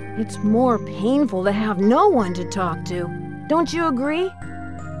 It's more painful to have no one to talk to. Don't you agree?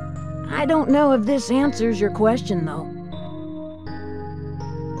 I don't know if this answers your question, though.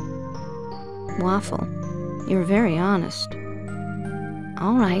 Waffle, you're very honest.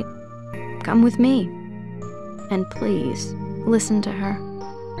 All right, come with me. And please, listen to her.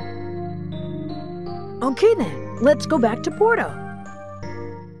 Okay then, let's go back to Porto.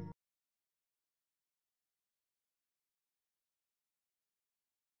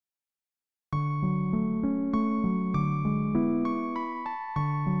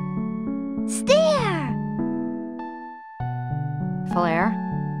 Stare! Flair,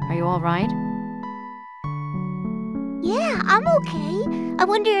 are you all right? Yeah, I'm okay. I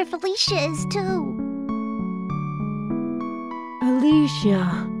wonder if Alicia is too.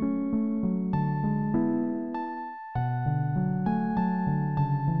 Alicia.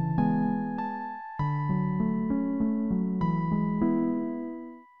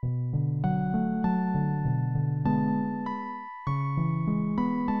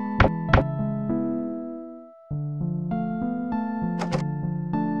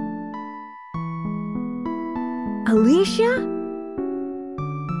 Alicia?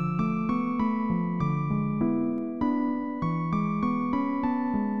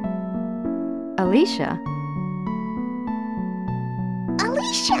 Alicia?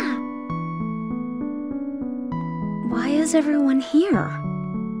 Alicia! Why is everyone here?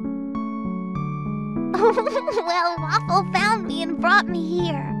 Well, Waffle found me and brought me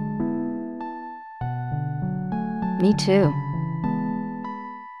here. Me too.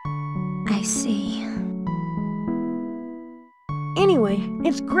 I see. Anyway,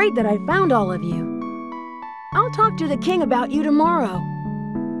 it's great that I found all of you. I'll talk to the king about you tomorrow.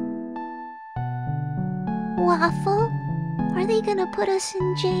 Waffle? Are they gonna put us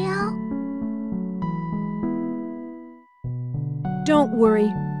in jail? Don't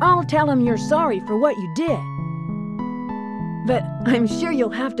worry, I'll tell him you're sorry for what you did. But I'm sure you'll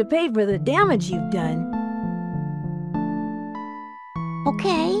have to pay for the damage you've done.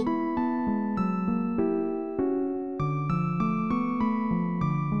 Okay.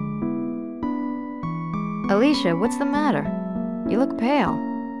 Alicia, what's the matter? You look pale.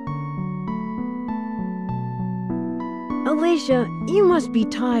 Alicia, you must be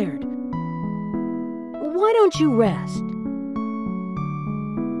tired. Why don't you rest?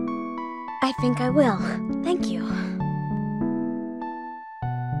 I think I will. Thank you.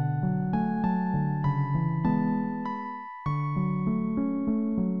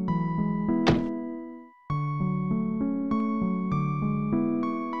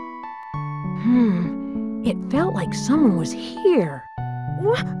 It felt like someone was here.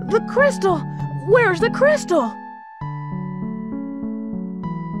 The crystal! Where's the crystal?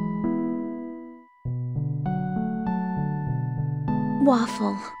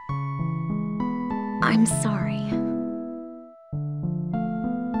 Waffle. I'm sorry.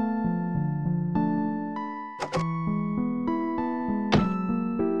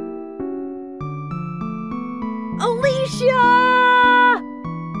 Alicia!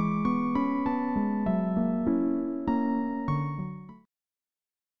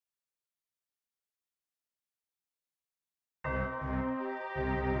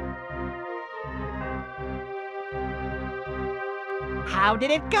 How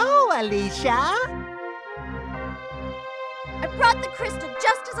did it go, Alicia? I brought the crystal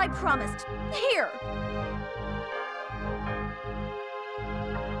just as I promised. Here.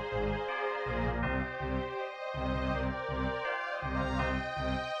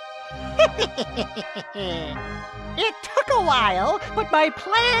 It took a while, but my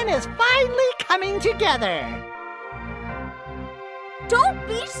plan is finally coming together. Don't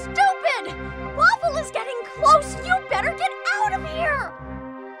be stupid! Waffle is getting close. You better get out of here!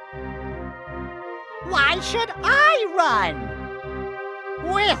 Why should I run?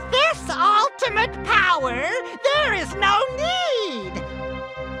 With this ultimate power, there is no need!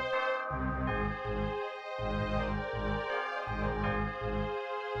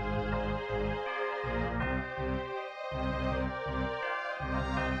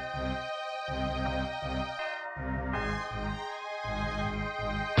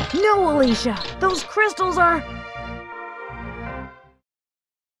 No, Alicia! Those crystals are...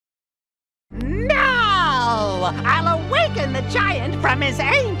 No! I'll awaken the giant from his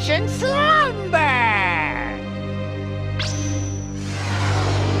ancient slumber!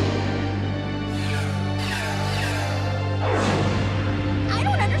 I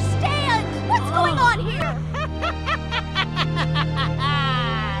don't understand! What's going on here?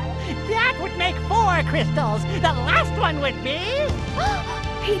 That would make 4 crystals. The last one would be...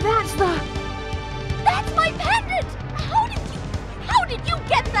 Hey, that's the... That's my pendant! How did you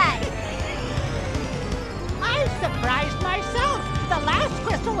get that? I surprised myself. The last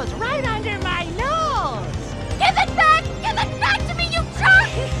crystal was right under my nose. Give it back! Give it back to me, you jerk!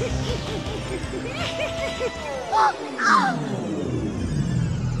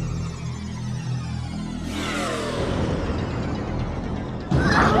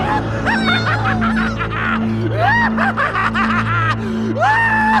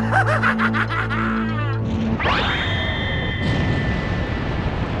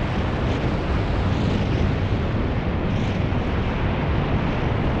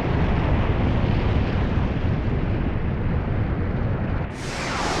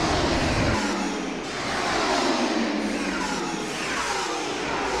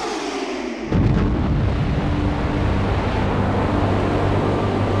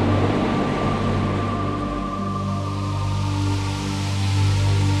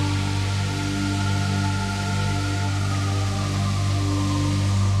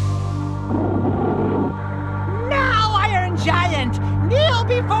 Giant, kneel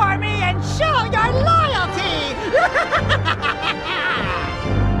before me and show your loyalty!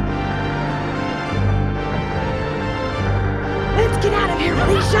 Let's get out of here,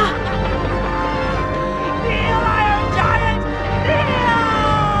 Alicia! Kneel, Iron Giant! Kneel!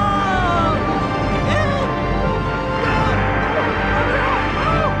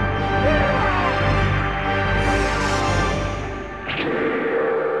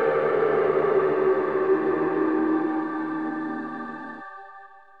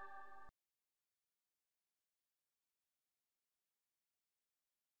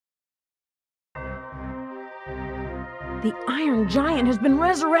 The Iron Giant has been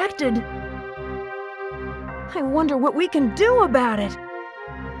resurrected. I wonder what we can do about it.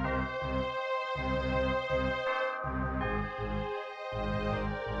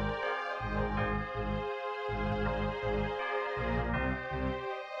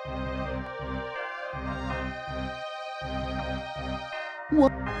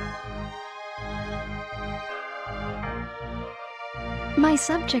 What? My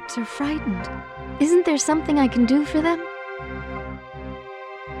subjects are frightened. Isn't there something I can do for them?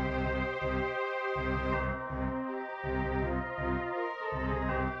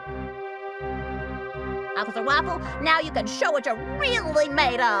 Officer Waffle, now you can show what you're really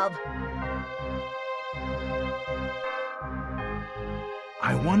made of.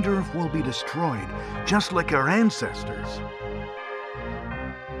 I wonder if we'll be destroyed, just like our ancestors.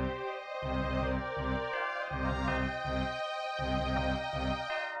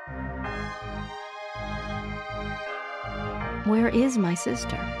 Where is my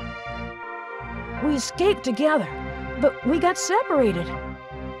sister? We escaped together, but we got separated.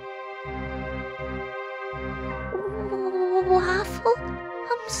 Waffle?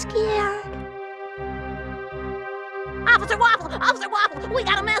 I'm scared. Officer Waffle! Officer Waffle! We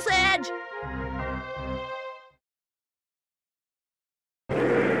got a message!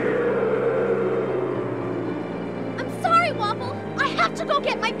 I'm sorry, Waffle. I have to go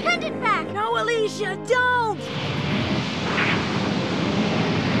get my pendant back. No, Alicia, don't!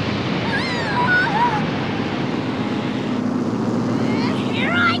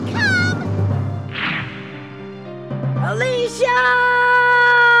 Here I come! Alicia!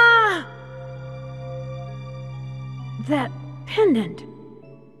 That pendant.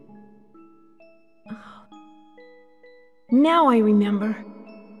 Now I remember.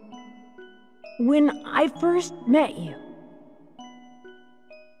 When I first met you,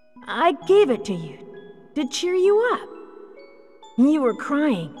 I gave it to you to cheer you up. You were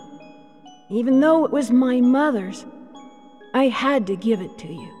crying. Even though it was my mother's, I had to give it to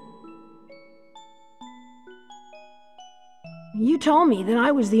you. You told me that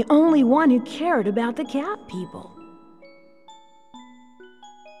I was the only one who cared about the cat people.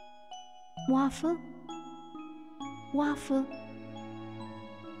 Waffle? Waffle?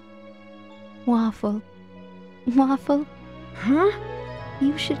 Waffle? Waffle? Huh?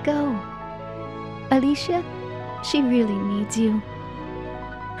 You should go. Alicia, she really needs you.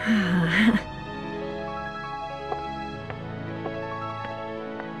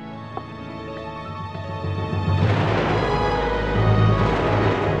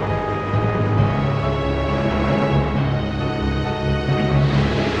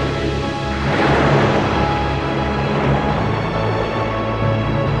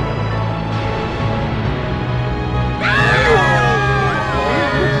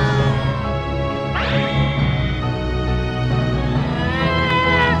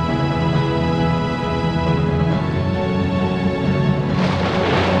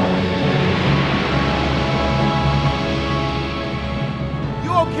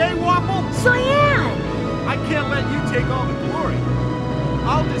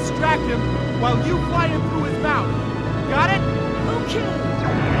 I'll distract him while you fly him through his mouth. Got it? Okay.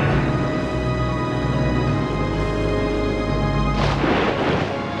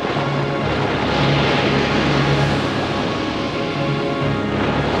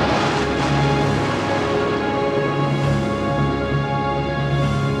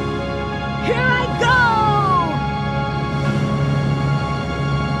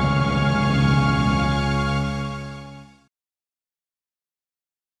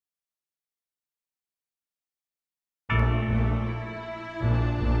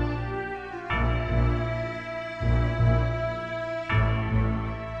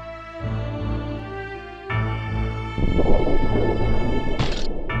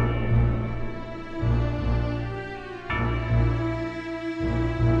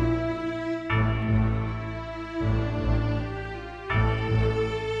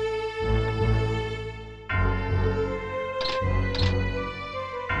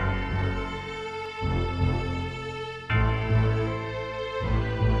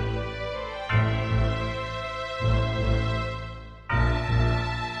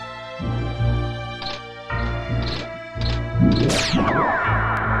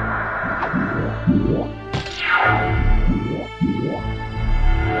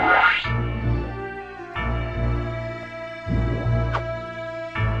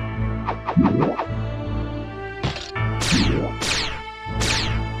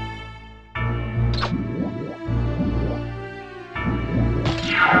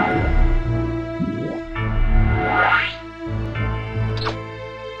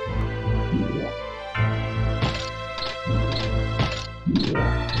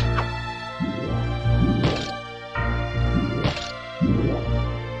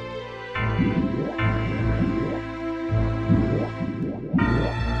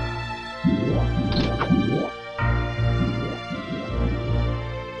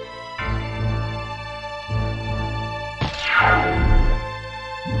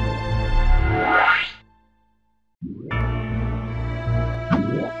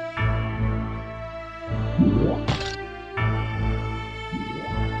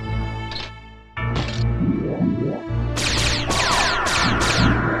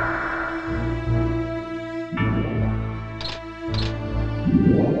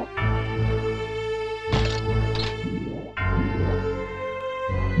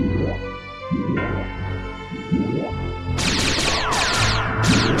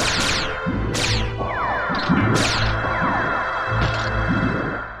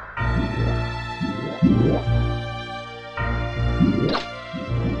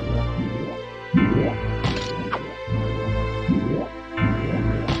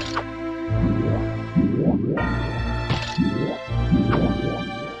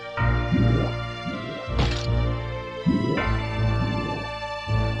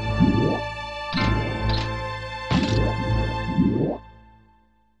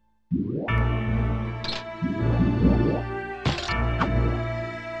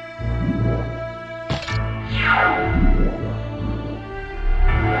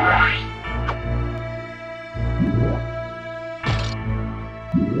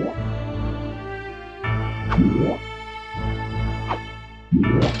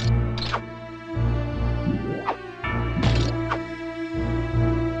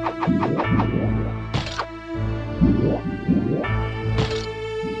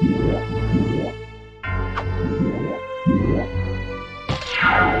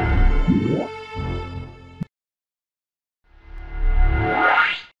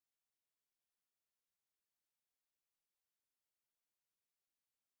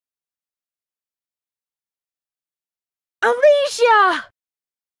 Alicia!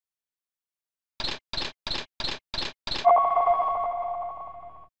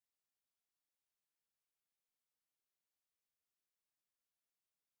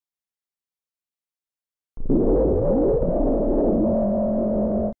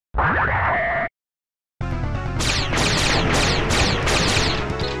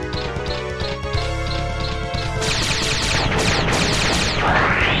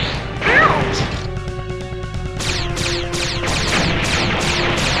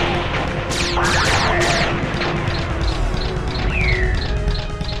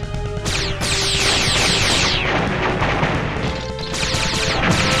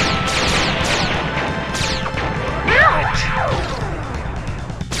 Ouch!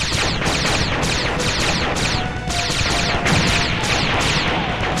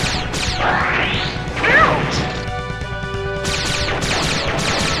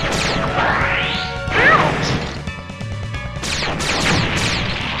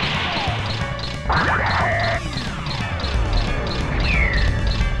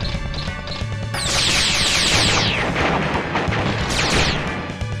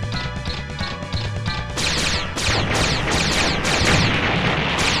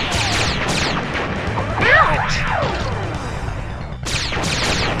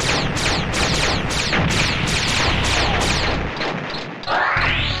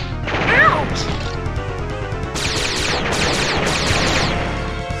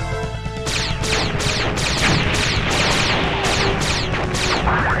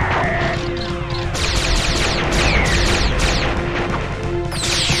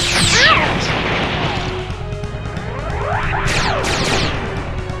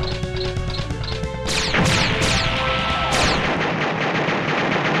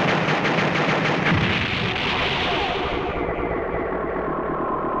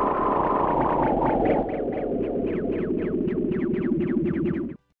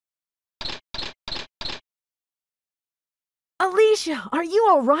 Alicia, are you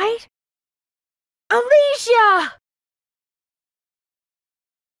all right? Alicia!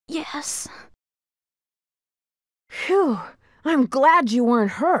 Yes. Phew, I'm glad you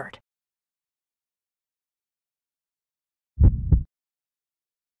weren't hurt.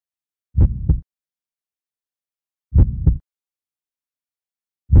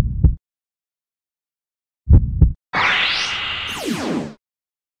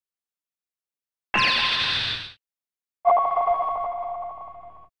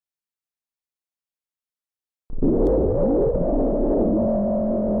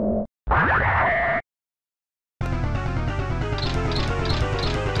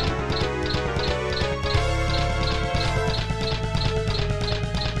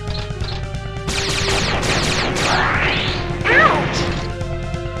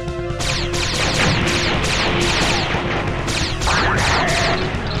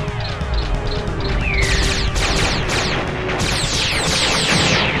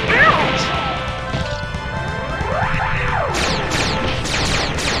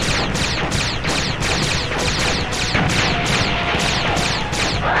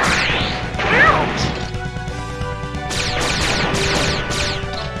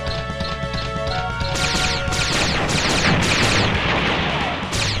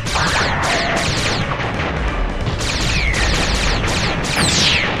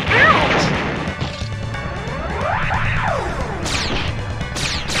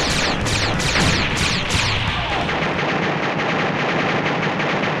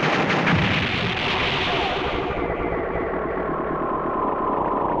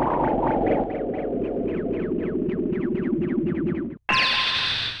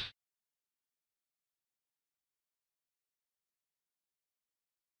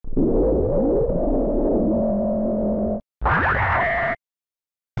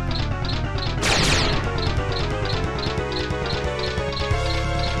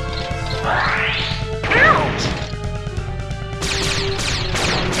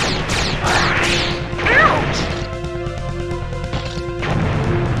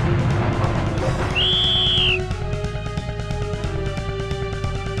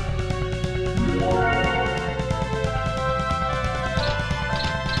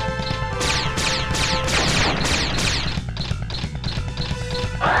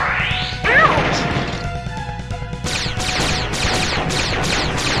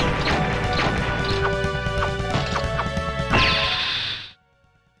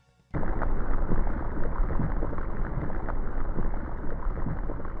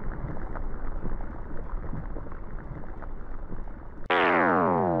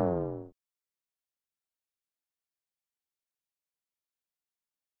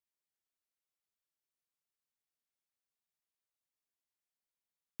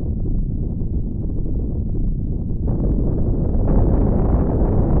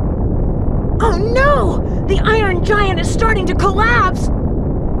 Oh no! The Iron Giant is starting to collapse!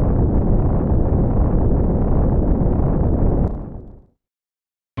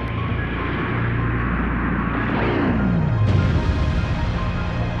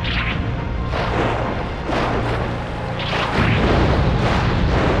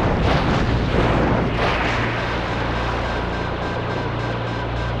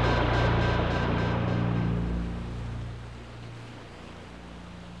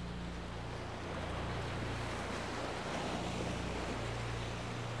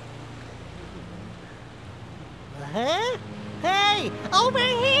 Huh? Hey, over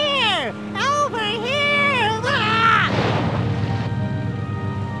here! Over here! Ah!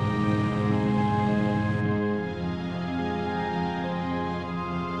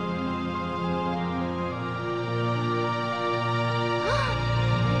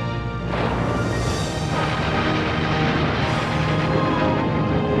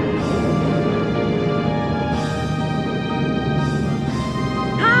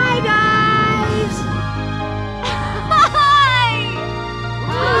 Hi, guys!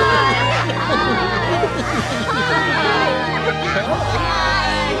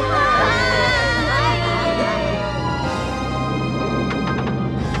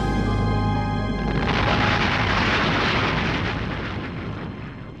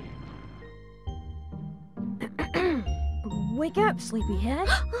 Wake up, sleepyhead.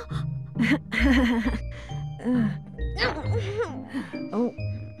 Oh.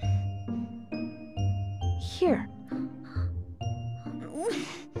 Here.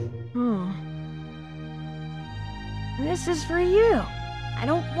 Oh. This is for you. I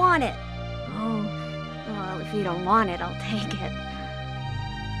don't want it. Oh. Well, if you don't want it, I'll take it.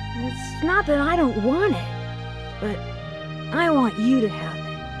 It's not that I don't want it, but I want you to have it.